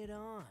bring it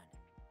on.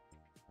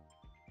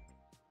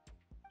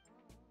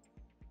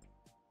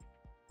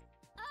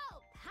 Oh,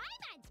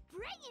 Paimon's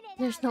bringing it.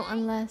 There's no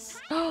unless.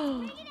 Bringing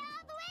it all the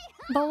way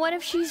home. But what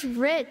if she's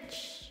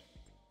rich?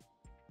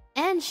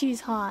 And she's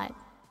hot.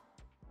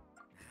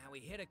 We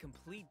hit a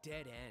complete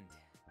dead end.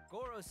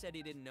 Goro said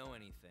he didn't know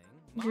anything.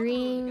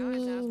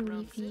 Dreamy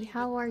Leafy,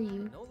 how are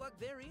you? No luck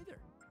there either.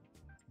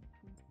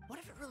 What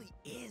if it really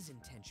is in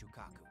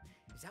Tenshukaku?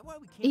 Is that why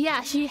we can't?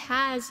 Yeah, she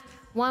has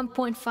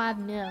 1.5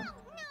 mil.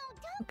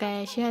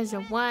 Okay, she has a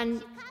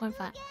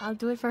 1.5. I'll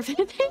do it for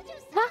 50.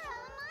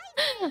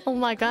 Oh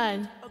my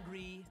god.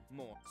 Agree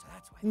more. So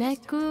that's why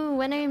Neku,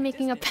 when are you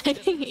making a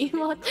pegging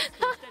emote?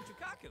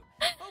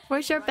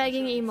 For sure,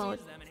 pegging emote.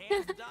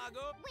 Wait,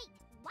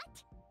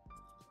 what?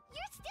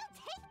 You're still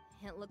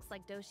taking... It looks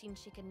like Doshin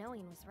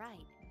Shikanoin was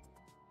right.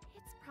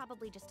 It's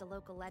probably just a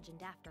local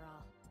legend after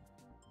all.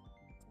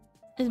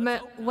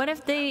 But what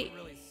if they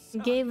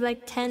gave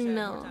like 10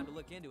 mil? Time to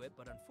look into it,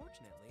 but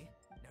unfortunately,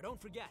 now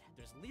don't forget,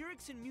 there's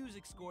lyrics and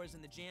music scores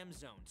in the jam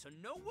zone, so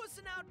no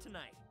wussing out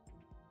tonight.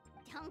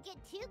 Don't get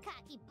too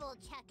cocky, bull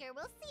chucker.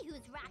 We'll see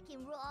who's rock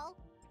and roll.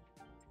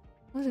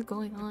 What is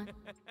going on?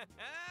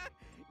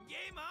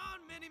 Game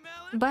on, Mini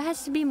Melon. But it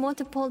has to be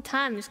multiple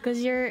times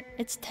because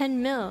it's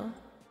 10 mil.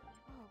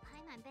 Oh,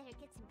 Paimon better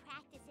get some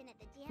practice in at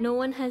the jam. No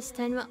one has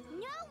 10 mil.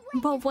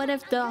 No, But what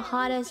if the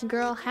hottest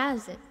girl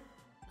has it?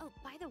 Oh,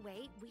 by the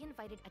way, we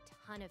invited a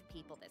ton of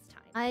people this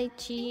time. Hi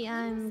Chi,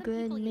 I'm some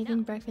good. people you Making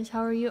know. breakfast.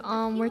 How are you?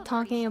 We're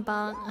talking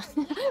about Let's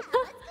go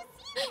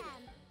see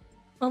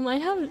them. I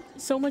have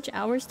so much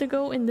hours to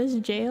go in this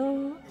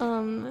jail.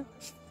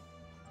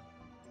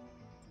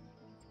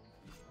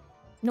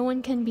 No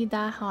one can be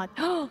that hot.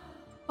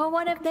 But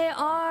what if they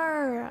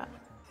are?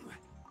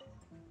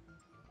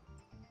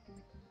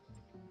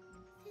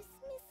 This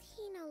Miss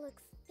Hina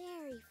looks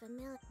very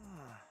familiar.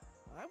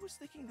 I was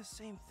thinking the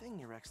same thing,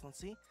 Your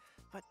Excellency,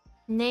 but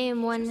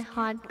Name one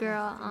hot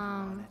girl.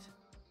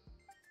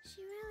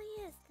 She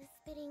really is the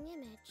spitting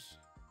image.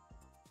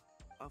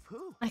 of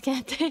who? I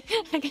can't think.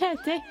 I can't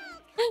think.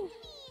 Hey!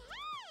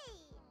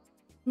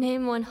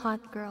 Name one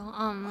hot girl.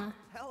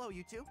 Hello,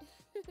 you two.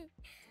 This is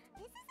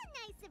a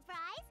nice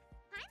surprise.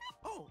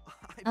 Oh,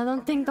 I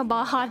don't think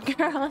about hot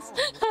girls.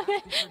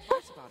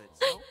 advice about it,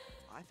 so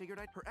I figured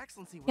Her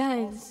Excellency was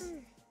Guys.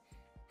 also...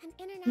 An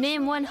international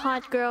Name one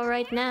hot girl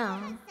right now.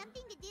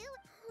 something to do.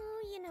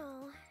 Oh, you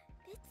know,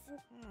 it's...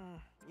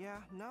 Yeah,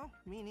 no,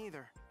 me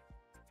neither.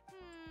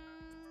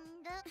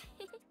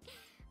 The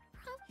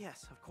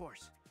Yes, of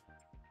course.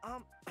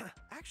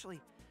 Actually,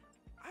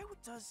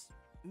 does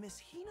Miss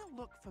Hina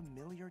look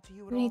familiar to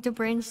you at We all? need to I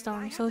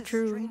brainstorm. have So this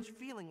true. strange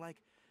feeling like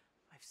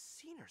I've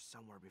seen her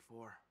somewhere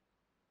before.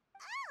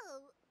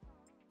 oh,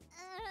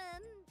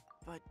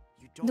 But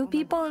you don't Do remember?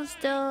 people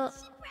still?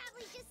 she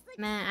probably just looks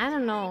Man, I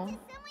don't know. to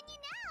someone you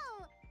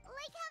know.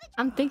 Like how the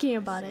I'm thinking I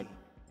about it. see.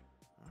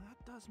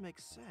 That does make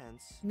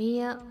sense.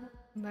 Mia,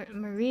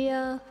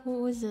 Maria.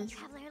 Who was this?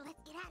 traveler,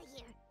 let's get out of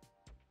here.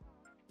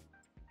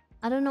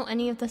 I don't know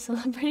any of the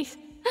celebrities.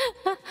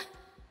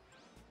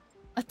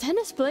 A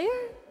tennis player?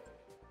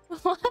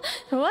 What?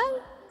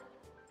 What?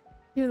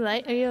 You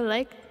like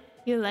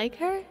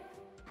her?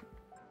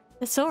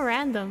 It's so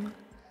random.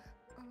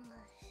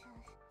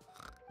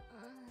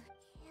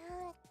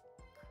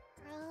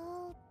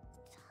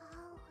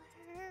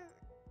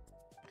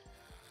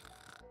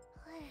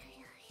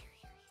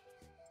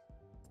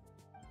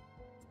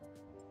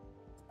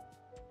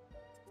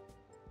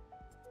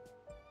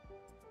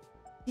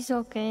 He's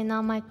okay,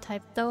 not my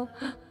type though.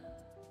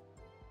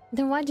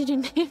 Then why did you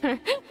name her?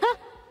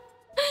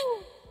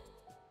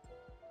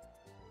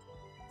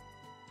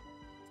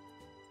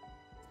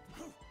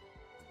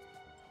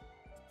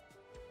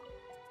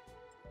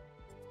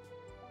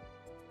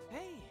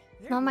 Hey,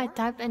 there Not you my are.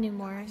 type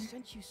anymore. I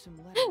sent you some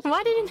letters.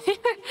 Why did you name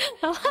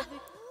her?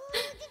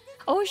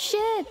 Oh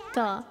shit!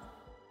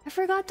 I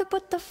forgot to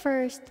put the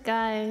first,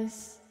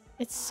 guys.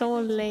 It's so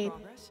I've made some late.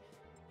 progress,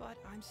 but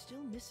I'm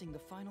still missing the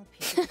final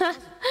piece of the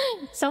puzzle.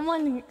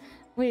 Someone,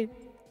 wait.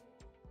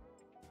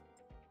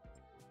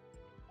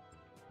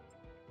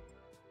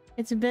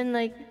 It's been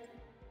like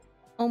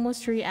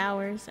almost 3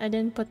 hours. I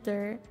didn't put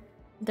their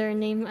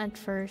name at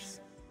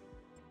first.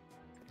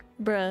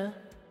 Bruh.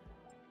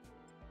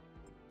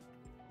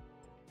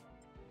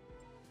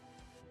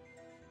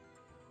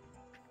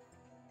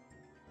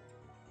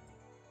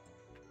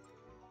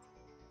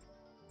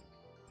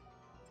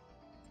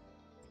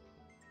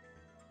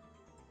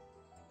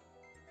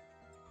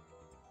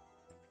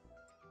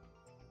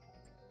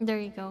 There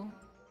you go.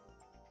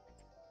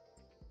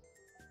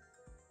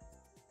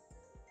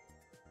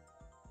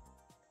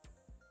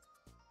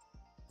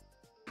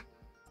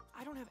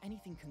 I don't have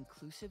anything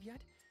conclusive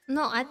yet.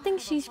 No, I think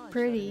have a she's hunch that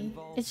it pretty.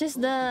 involves It's just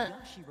both the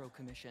Yashiro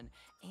Commission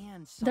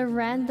and the something new.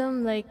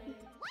 random, like,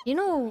 you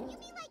know, Like in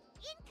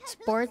cahoots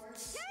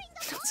sports during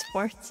the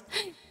war? sports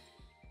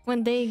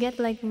when they get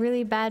like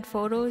really bad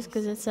photos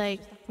because it's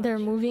like they're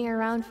moving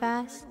around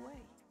fast. Right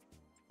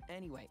away.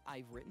 Anyway,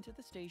 I've written to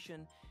the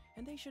station,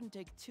 and they shouldn't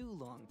take too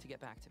long to get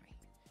back to me.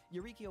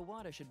 Yuriki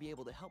Owada should be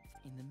able to help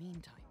in the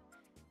meantime.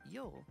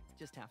 You'll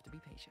just have to be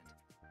patient.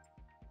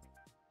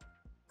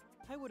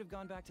 I would have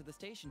gone back to the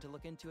station to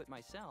look into it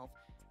myself,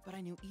 but I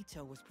knew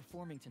Ito was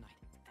performing tonight,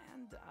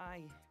 and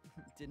I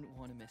didn't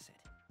want to miss it.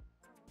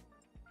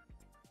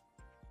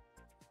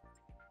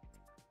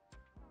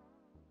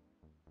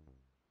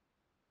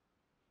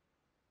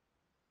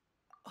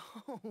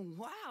 Oh,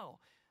 wow!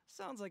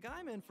 Sounds like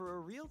I'm in for a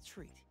real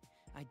treat.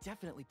 I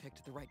definitely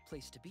picked the right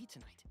place to be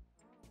tonight.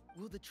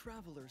 Will the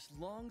Traveler's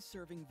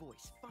long-serving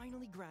voice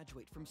finally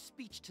graduate from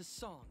speech to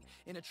song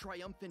in a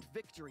triumphant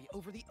victory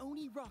over the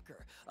Oni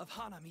rocker of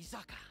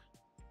Hanamizaka?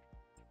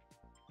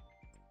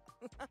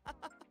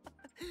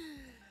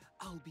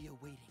 I'll be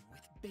awaiting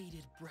with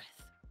bated breath.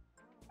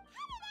 Cut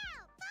it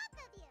out, both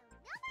of you.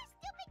 No more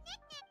stupid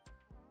knick-knack.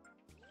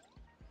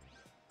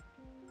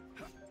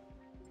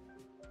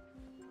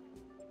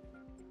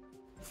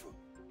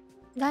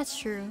 That's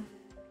true.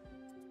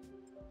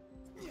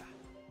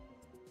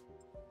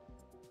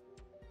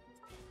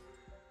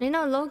 You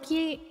know,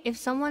 low-key, if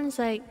someone's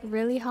like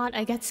really hot,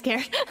 I get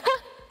scared.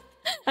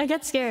 I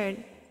get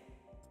scared.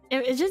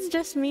 If it's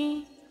just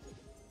me,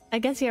 I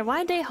get scared.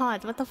 Why are they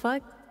hot? What the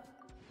fuck?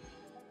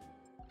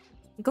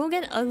 Go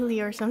get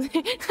ugly or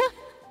something.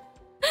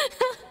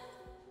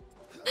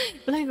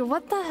 Like,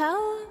 what the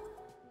hell?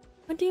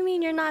 What do you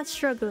mean you're not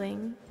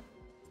struggling?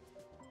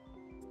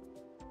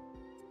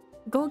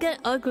 Go get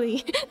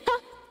ugly.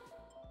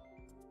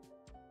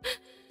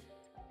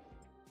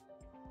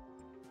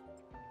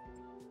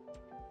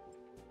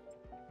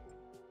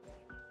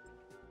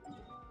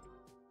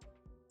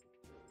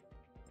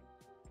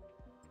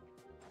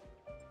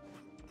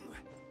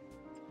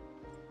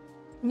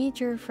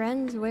 Meet your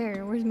friends?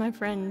 Where? Where's my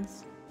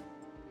friends?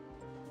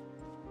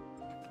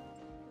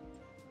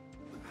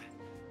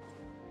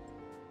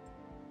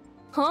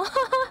 Huh?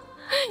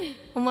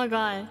 Oh my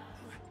god.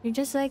 You're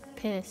just like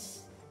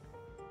piss.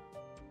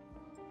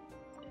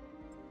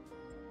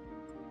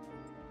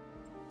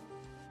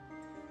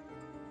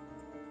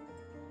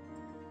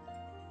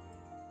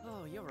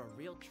 Oh, you're a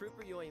real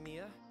trooper,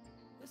 Yoimiya.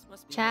 This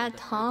must be Chat,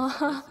 one of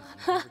the huh?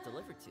 first places you've ever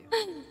delivered to.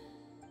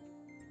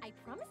 I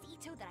promised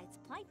Ito that I'd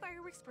supply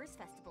fireworks first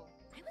festival.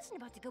 I wasn't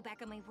about to go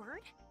back on my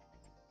word.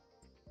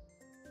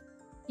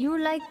 You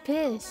like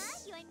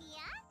piss.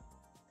 Yoimiya?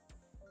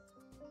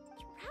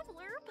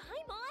 Traveler,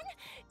 Paimon!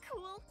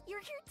 Cool.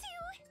 you're here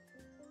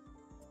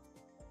too.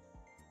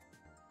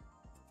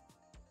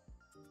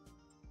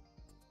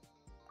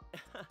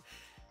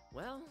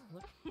 Well,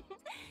 look. You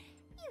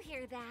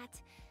hear that?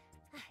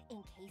 In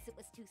case it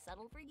was too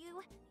subtle for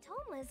you,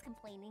 Toma's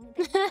complaining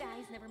that you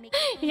guys never make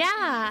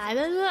Yeah,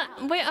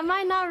 wait, am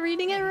I not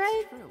reading it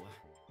right? True.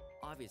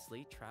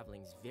 Obviously,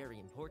 traveling's very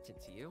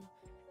important to you.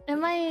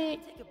 Am I?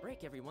 Take a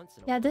break every once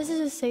in a Yeah, while. this is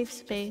a safe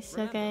space,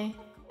 okay?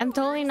 I'm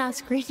totally not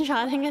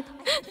screenshotting it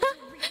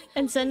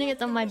and sending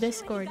it on my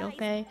Discord,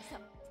 okay?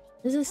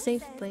 This is a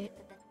safe place.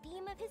 The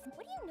theme of his...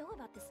 What do you know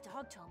about this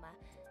dog, Toma?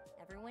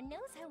 Everyone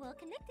knows how well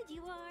connected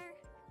you are.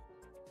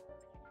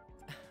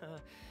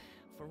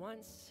 For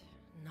once,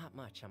 not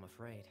much, I'm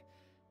afraid.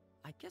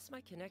 I guess my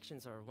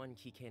connections are one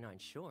key canine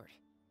short.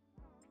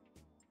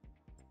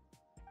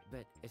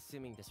 But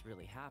assuming this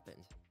really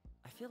happened,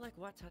 I feel like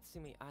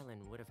Watatsumi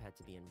Island would have had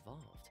to be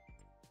involved.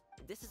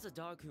 This is a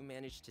dog who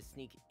managed to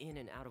sneak in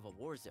and out of a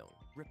war zone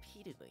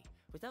repeatedly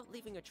without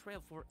leaving a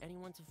trail for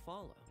anyone to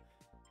follow.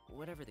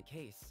 Whatever the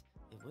case,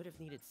 it would have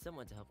needed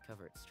someone to help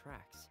cover its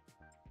tracks.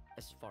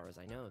 As far as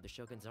I know, the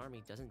Shogun's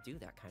army doesn't do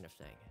that kind of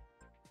thing.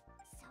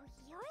 So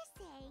you're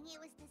saying it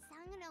was the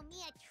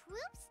Sangonomiya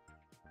troops?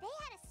 They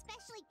had a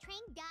specially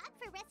trained dog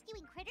for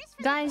rescuing critters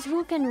from Guys,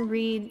 who can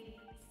read?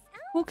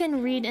 Who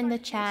can read in the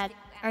chat?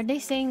 Are they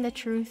saying the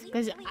truth?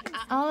 Because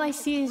all I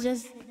see is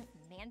just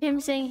him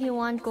saying he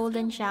wants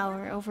golden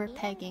shower over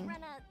pegging.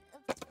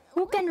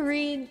 Who can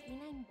read?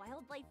 Canine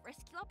wildlife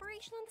rescue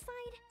operation on the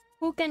side?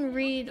 Who can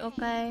read,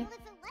 okay? Well,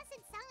 if it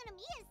wasn't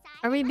Sangonomiya's side,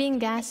 Are we why being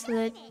would they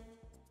gaslit? do it?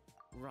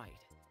 Right.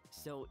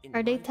 So in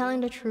Are they my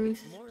telling view, the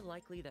truth? It's more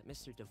likely that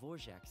Mr.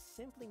 Dvorak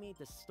simply made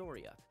the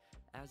story up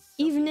as something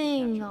to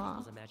Evening, capture aw.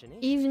 people's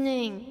imagination.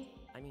 Evening.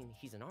 I mean,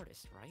 he's an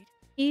artist, right?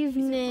 Isn't rock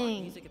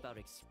Evening. music about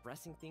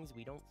expressing things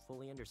we don't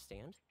fully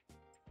understand?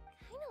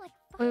 Kinda like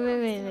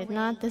Wait,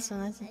 not this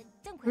one.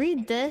 Don't question Read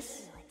it.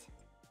 this.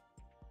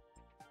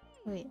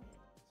 Do it. Wait.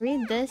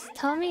 Read this.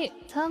 Tell me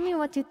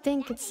what you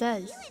think it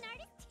says. You an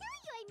artist too,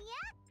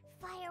 Yoimiya?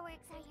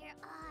 Fireworks are your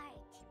art.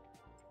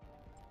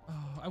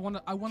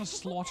 Oh, I wanna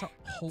slaughter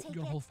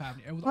your whole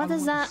family. I What want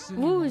is to that? sit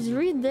in your Woos, little-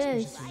 read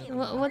this. seriously,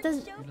 What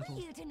does? your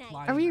little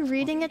flying Are we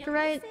reading it fuck.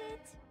 right?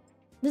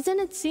 Doesn't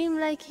it seem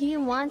like he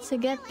wants to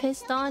get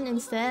pissed on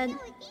instead?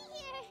 That would be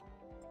here.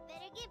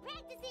 Better get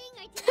practicing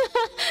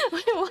or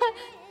Wait, what?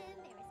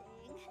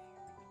 Embarrassing.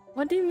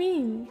 What do you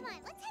mean? Come on,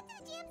 let's head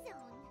to the jam zone.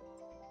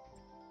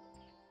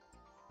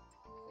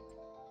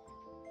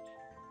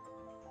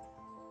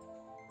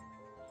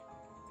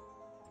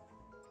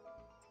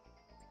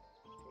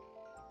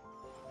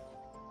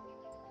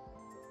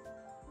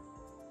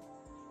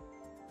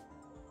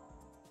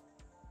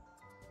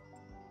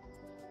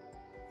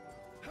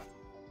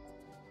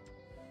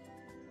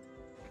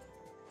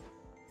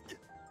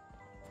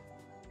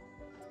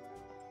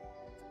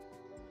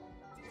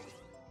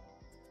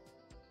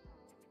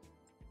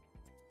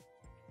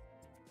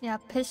 Yeah,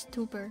 piss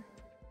tuber.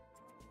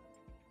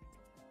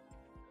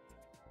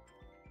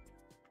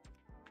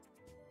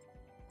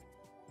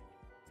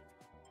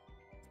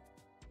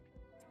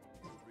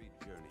 Every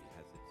journey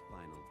has its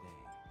final day.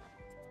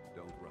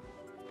 Don't rush.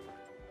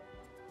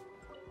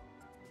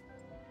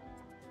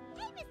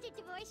 Hey, Mr.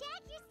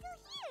 Dvorak, you're still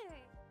here.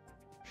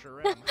 Sure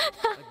am.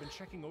 I've been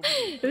checking over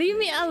the Leave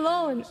me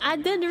alone. I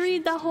did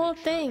read the whole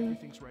thing.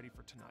 Everything's ready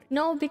for tonight.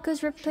 No,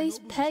 because replace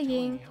Shinobu was telling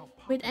pegging me how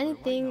with popular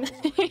anything.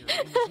 lighthouse are here in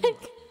New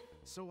Zealand.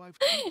 So I've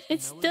tweaked the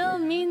It still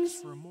melody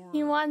means for a more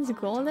he wants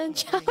on-the-top golden and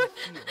shower. feel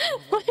and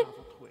a light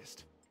novel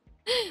twist.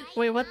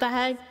 Wait, what the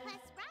heck? Plus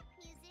rock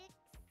music,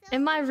 so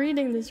Am I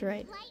reading this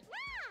right? light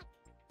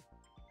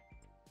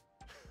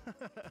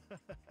rock.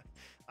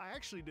 I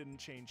actually didn't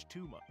change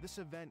too much. This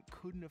event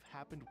couldn't have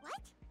happened.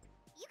 What?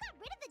 You got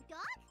rid of the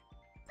dog?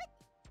 But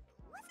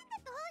wasn't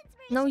that the whole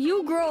inspiration? No,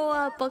 you behind grow the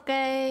up,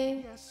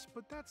 okay? Yes,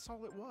 but that's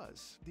all it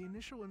was. The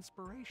initial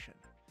inspiration.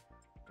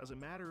 Doesn't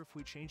matter if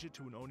we change it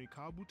to an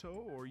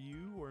Onikabuto, or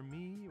you, or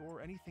me,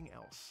 or anything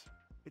else.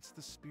 It's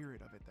the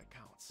spirit of it that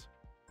counts.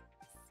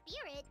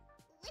 Spirit?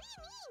 What do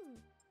you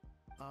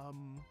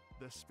mean?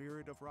 The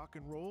spirit of rock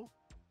and roll?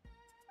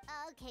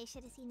 Okay,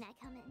 should have seen that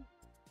coming.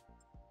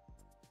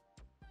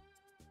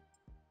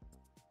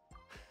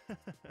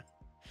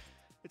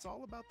 It's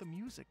all about the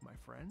music, my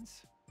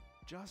friends.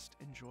 Just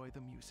enjoy the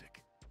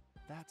music.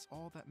 That's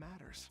all that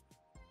matters.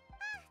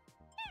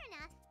 Fair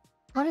enough.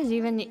 What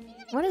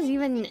is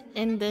even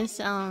in this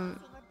See where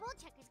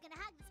Bullchucker's gonna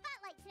hog the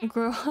spotlight tonight.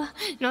 grow?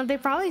 No, they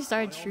probably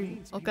started By all shooting.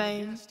 means, be my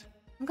Okay, guest.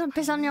 I'm gonna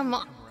piss on your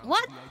mom. Come around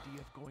What? with the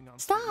idea of going on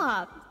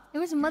Stop! It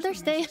was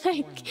Mother's Day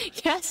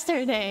like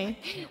yesterday.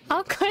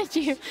 How could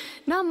you?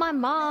 Not my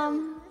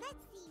mom, Let's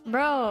see now.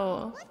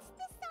 bro. What's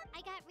this song?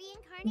 I got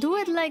reincarnated. Do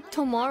it as like an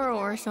tomorrow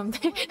or Onikabuto.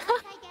 something. Upside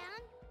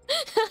down?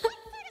 What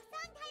sort of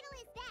song title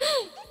is that?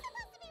 Is this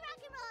supposed to be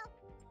rock and roll?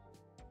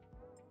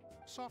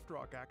 Soft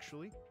rock,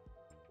 actually.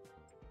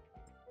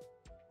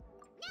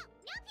 No,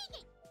 no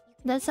peeking.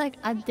 That's like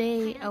a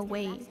day Pineapple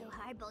away. laughed so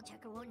hard,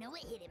 Bullchucker won't know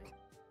what hit him.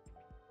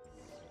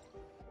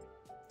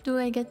 Do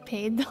I get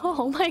paid though?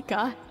 Oh my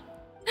god.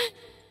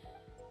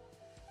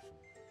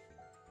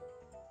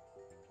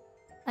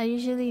 I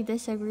usually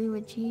disagree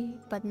with G,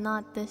 but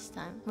not this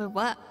time. Wait,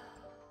 what?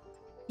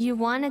 You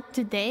want it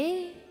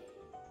today?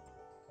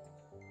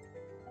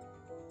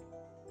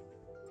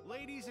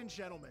 Ladies and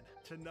gentlemen,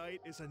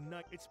 tonight is a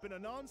night. It's been a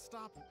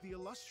non-stop. The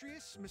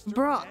illustrious Mr.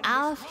 Bro, and Miss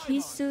Alf, Paimon.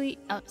 Hisui,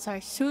 oh,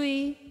 sorry,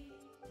 Sui,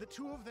 The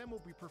two of them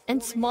will be performing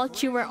and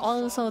Smolchu were brand new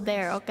also songs.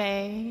 there,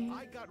 okay?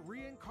 I got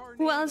reincarnated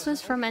Who else as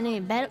was an from NA?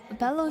 Onikamo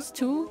Bellows and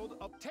too? world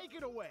up. Take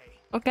it away.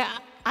 Okay,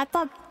 I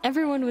thought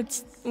everyone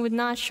would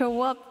not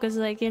show up because,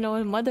 like, you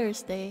know,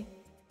 Mother's Day.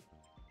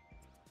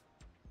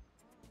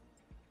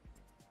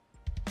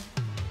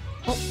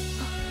 Oh.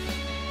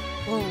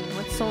 Whoa,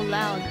 what's so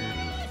loud?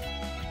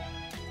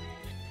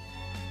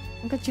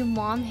 Look at you,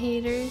 mom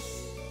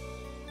haters.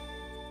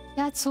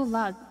 Yeah, it's so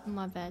loud.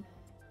 My bad.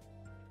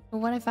 But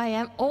what if I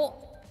am? Oh,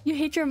 you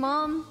hate your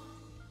mom?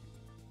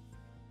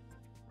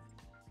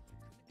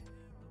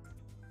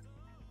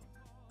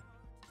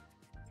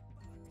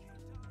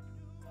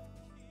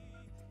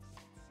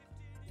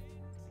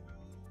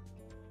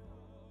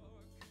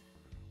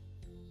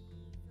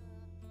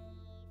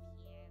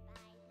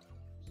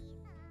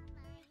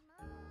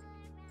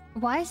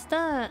 Why is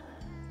the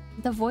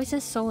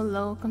voices so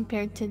low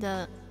compared to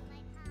the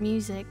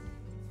music?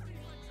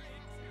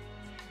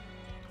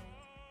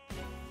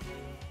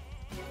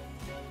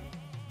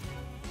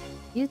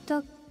 You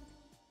took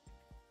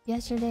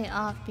yesterday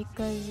off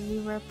because we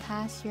were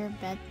past your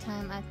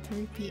bedtime at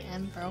 3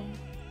 p.m, bro.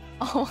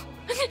 Oh.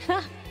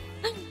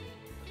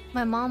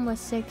 My mom was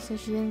sick, so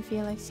she didn't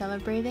feel like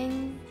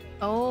celebrating.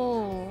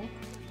 Oh.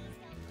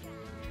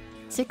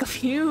 Sick of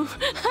you.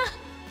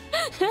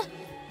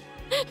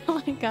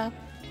 Oh my god.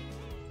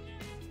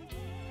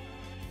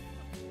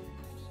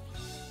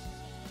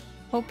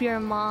 Hope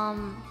your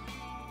mom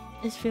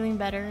is feeling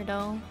better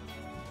though.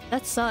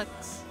 That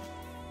sucks.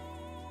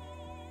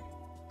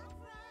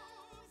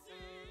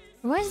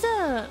 Why is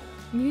the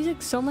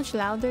music so much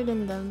louder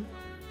than them?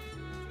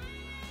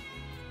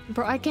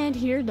 Bro, I can't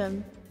hear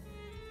them.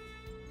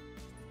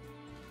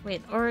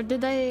 Wait, or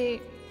did I...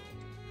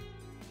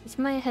 Is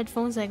my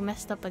headphones like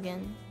messed up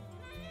again?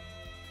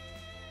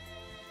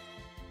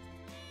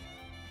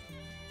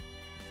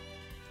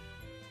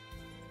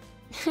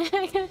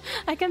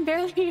 I can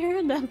barely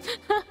hear them.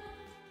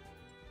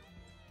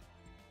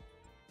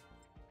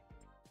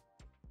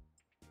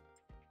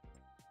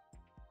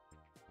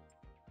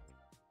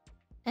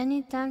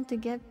 Any time to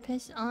get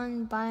pissed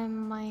on by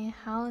my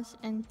house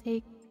and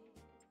take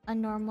a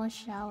normal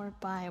shower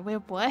by.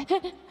 Wait, what?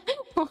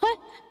 What?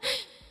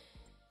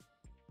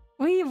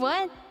 Wait,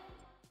 what?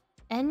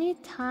 Any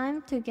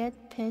time to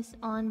get pissed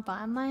on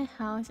by my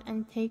house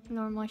and take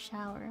normal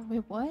shower.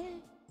 Wait, what?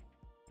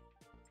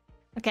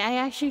 Okay, I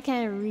actually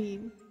can't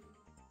read.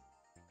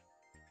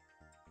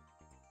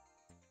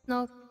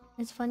 No,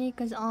 it's funny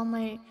because all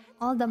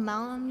the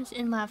moms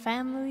in my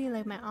family,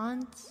 like my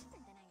aunts,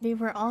 they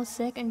were all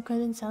sick and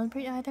couldn't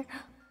celebrate either.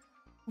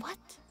 What?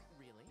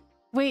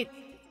 Wait.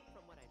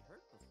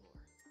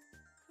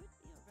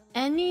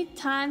 Any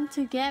time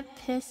to get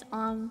pissed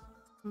on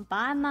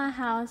by my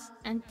house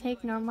and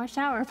take normal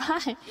shower.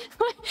 Bye.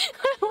 What?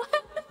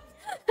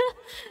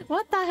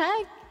 What the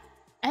heck?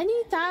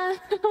 Anytime.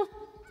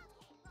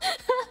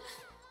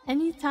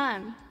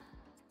 Anytime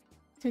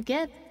to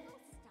get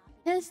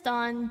pissed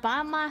on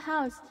by my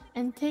house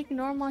and take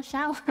normal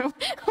shower.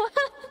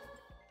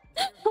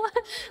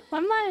 What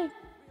am I?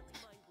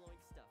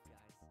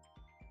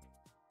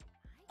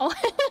 Oh,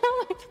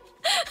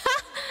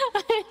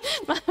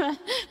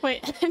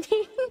 wait.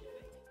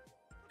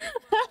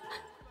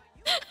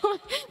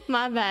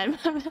 My bad.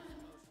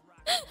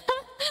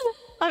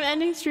 I'm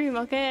ending stream,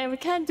 okay? We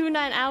can't do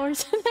 9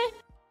 hours today.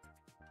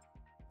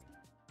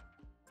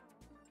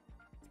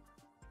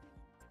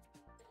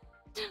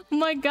 Oh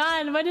my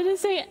god, why did it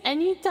say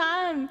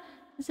anytime?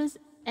 It says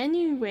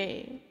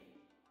anyway.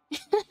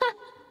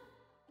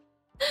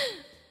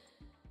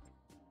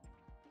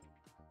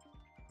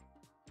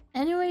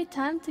 Anyway,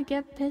 time to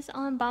get pissed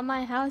on by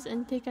my house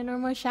and take a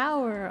normal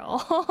shower.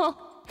 Oh,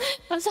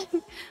 I was like,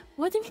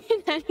 what do you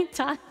mean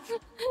anytime?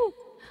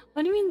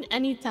 What do you mean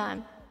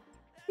anytime?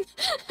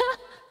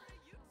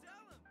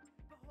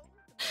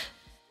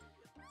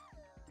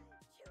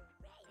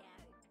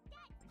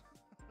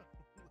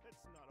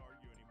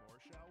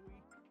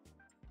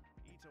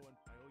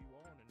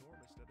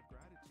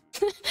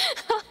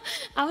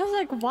 I was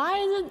like,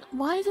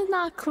 why is it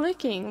not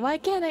clicking? Why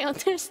can't I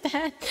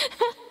understand?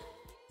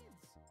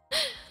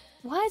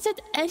 Why is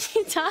it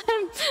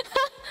anytime?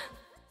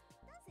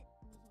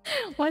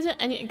 Why is it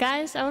any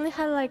guys? I only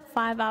had like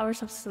 5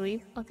 hours of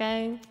sleep,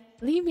 okay?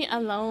 Leave me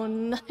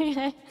alone.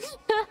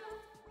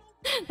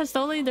 That's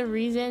totally the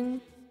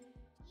reason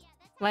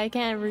why I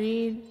can't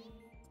read.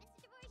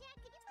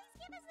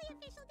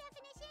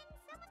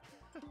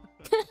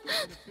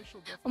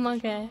 Oh my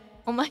god.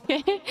 Oh my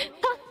god.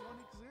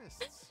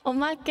 Oh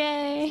my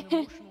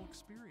god.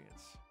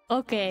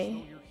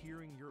 Okay.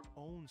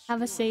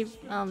 Have a safe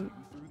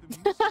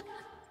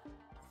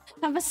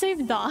have a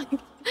safe dog.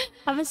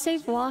 Have a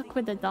safe walk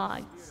with the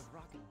dogs.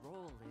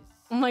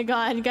 Oh my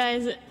god,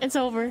 guys, it's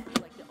over.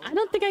 I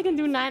don't think I can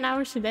do 9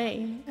 hours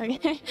today. Okay.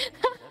 Better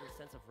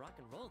sense of rock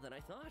and roll than I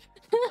thought.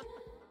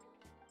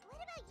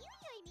 What about you,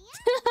 Yoimiya?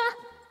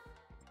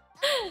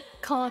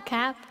 Call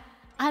cap.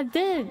 I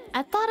did.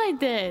 I thought I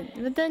did,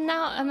 but then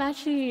now I'm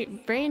actually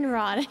brain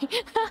rotting. Like,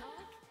 if the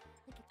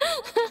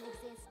world didn't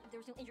exist,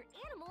 there's no injured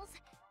animals,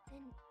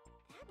 then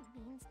that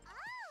means...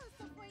 Oh,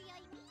 so for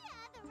Yoimiya,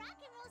 the rock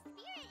and roll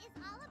spirit is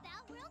all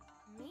about world...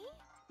 Me?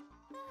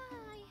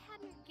 I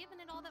hadn't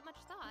given it all that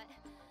much thought.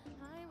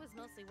 I was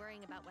mostly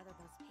worrying about whether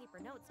those paper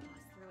notes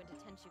passed through into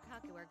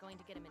Tenshukaku are going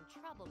to get him in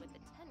trouble with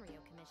the Tenryo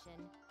Commission.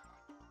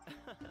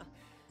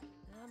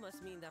 That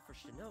must mean that for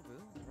Shinobu,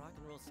 the rock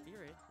and roll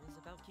spirit is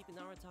about keeping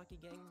the Arataki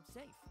gang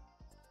safe.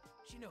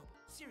 Shinobu,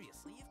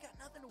 seriously, you've got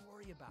nothing to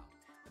worry about.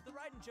 If the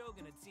Raiden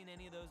Jogan had seen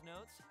any of those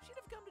notes, she'd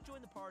have come to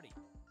join the party.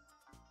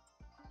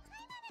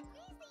 Paimon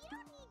agrees that you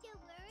don't need to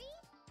worry.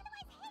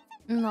 Otherwise,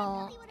 Hands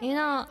No, you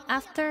know,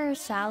 after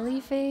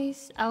Sally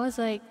face, I was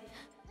like,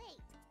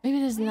 maybe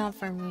this is not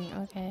for me.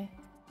 Okay.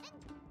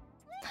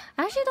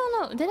 I actually don't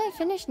know. Did I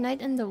finish Night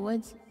in the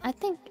Woods? I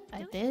think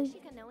I did.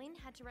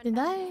 Did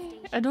I?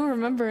 I don't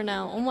remember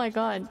now. Oh my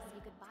god.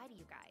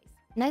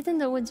 Night in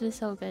the Woods was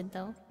so good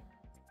though.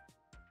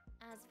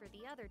 As for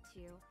the other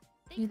two,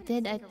 You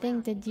did, I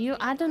think. Did you?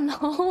 I don't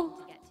know.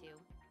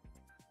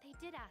 They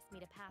did ask me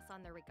to pass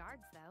on their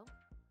regards, though.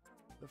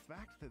 The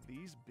fact that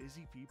these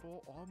busy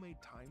people all made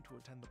time to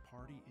attend the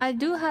party is I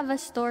do have a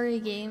story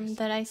game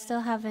that I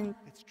still haven't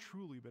It's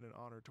truly been an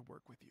honor to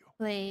work with you.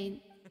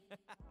 played.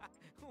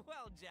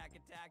 Well, Jack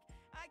Attack,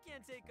 I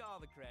can't take all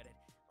the credit.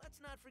 Let's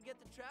not forget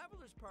the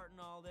Traveler's part in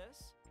all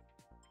this.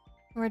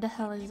 Where the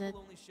hell is it?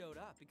 People only showed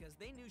up because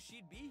they knew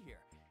she'd be here.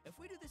 If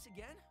we do this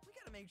again, we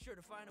gotta make sure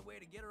to find a way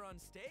to get her on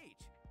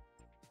stage.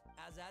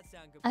 How's that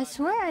sound, I compadre?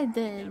 swear I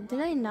did.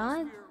 Did I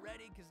not? Spirit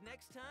ready, 'cause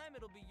next time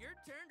it'll be your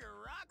turn to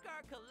rock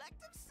our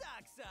collective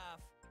socks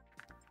off.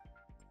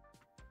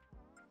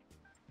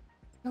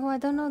 Oh, I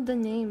don't know the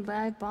name, but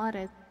I bought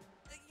it.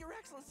 Your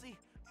Excellency,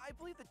 I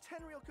believe the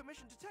Tenryo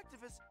Commission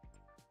detective is...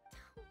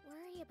 Don't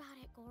worry about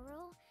it,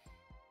 Goro.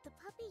 The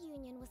Puppy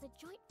Union was a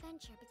joint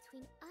venture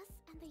between us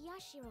and the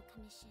Yashiro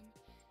Commission.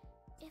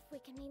 If we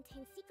can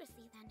maintain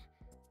secrecy, then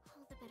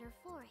all the better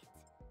for it.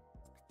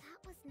 But that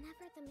was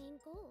never the main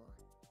goal.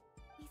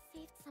 We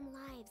saved some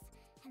lives,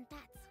 and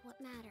that's what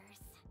matters.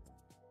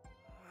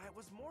 I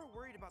was more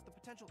worried about the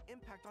potential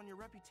impact on your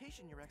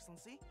reputation, Your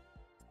Excellency.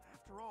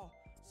 After all,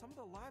 some of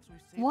the lives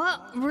we've saved...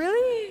 What?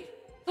 Really?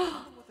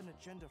 with an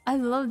agenda I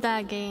love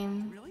that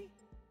game. Really?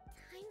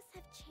 Times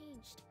have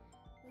changed.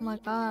 Oh my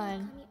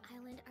god. Kami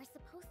Island are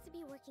supposed to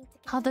be working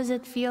together. How does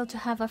it feel to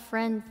have a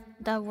friend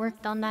that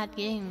worked on that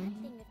game?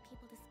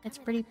 It's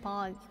pretty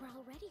pog. We were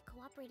already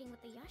cooperating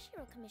with the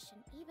Yashiro Commission,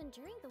 even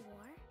during the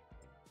war.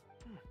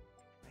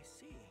 I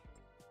see.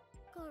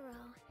 Goro,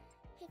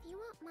 if you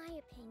want my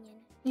opinion...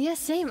 Yeah,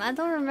 same. I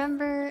don't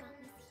remember.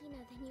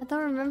 I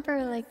don't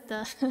remember like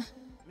the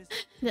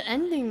the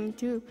ending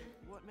too.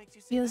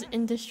 Feels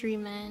industry,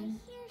 man.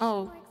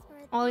 Oh,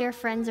 all your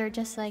friends are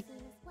just like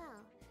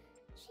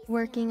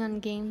working on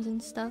games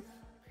and stuff.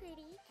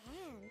 Pretty,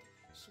 and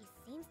she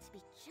seems to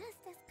be just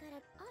as good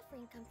at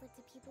offering comfort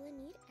to people in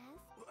need as...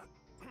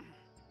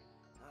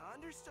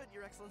 Understood,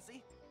 Your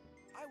Excellency.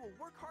 I will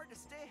work hard to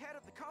stay ahead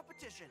of the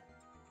competition.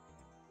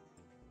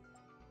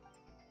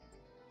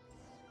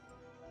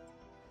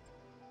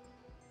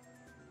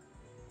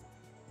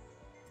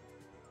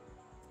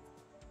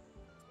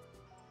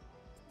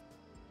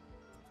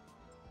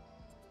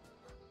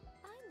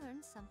 I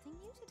learned something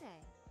new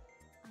today.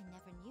 I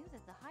never knew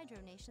that the Hydro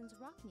Nation's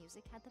rock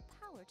music had the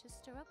power to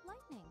stir up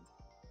lightning.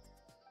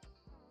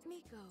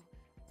 Miko,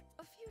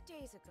 a few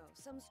days ago,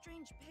 some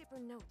strange paper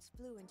notes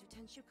flew into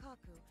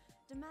Tenshukaku,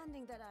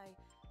 demanding that I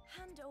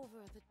hand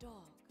over the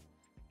dog.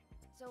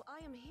 So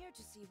I am here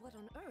to see what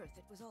on earth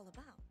it was all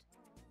about.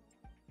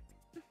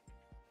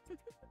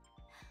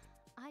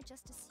 I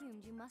just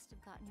assumed you must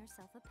have gotten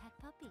yourself a pet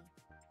puppy.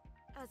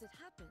 As it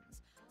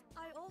happens,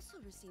 I also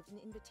received an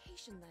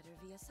invitation letter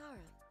via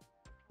Sarah.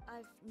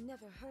 I've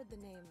never heard the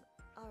name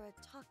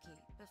Arataki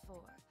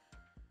before,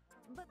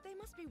 but they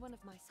must be one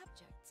of my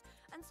subjects,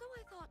 and so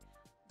I thought,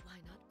 why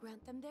not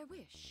grant them their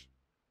wish?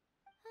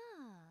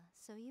 Ah,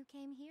 so you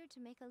came here to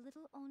make a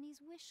little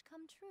Oni's wish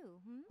come true,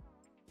 hmm?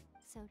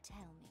 So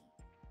tell me,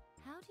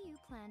 how do you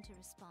plan to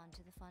respond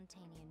to the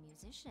Fontanian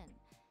musician?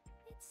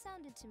 It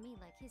sounded to me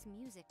like his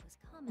music was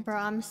common. Bro,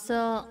 I'm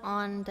still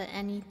on the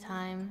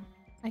anytime.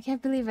 I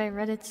can't believe I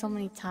read it so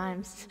many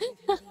times.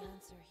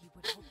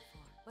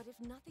 But if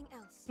nothing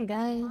else,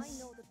 Guys, I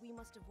know that we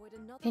must avoid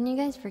another... can you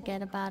guys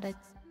forget about it?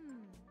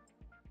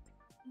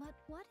 But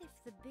what if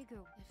the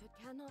bigger... If it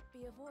cannot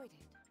be avoided,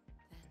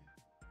 then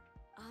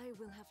I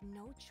will have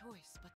no choice but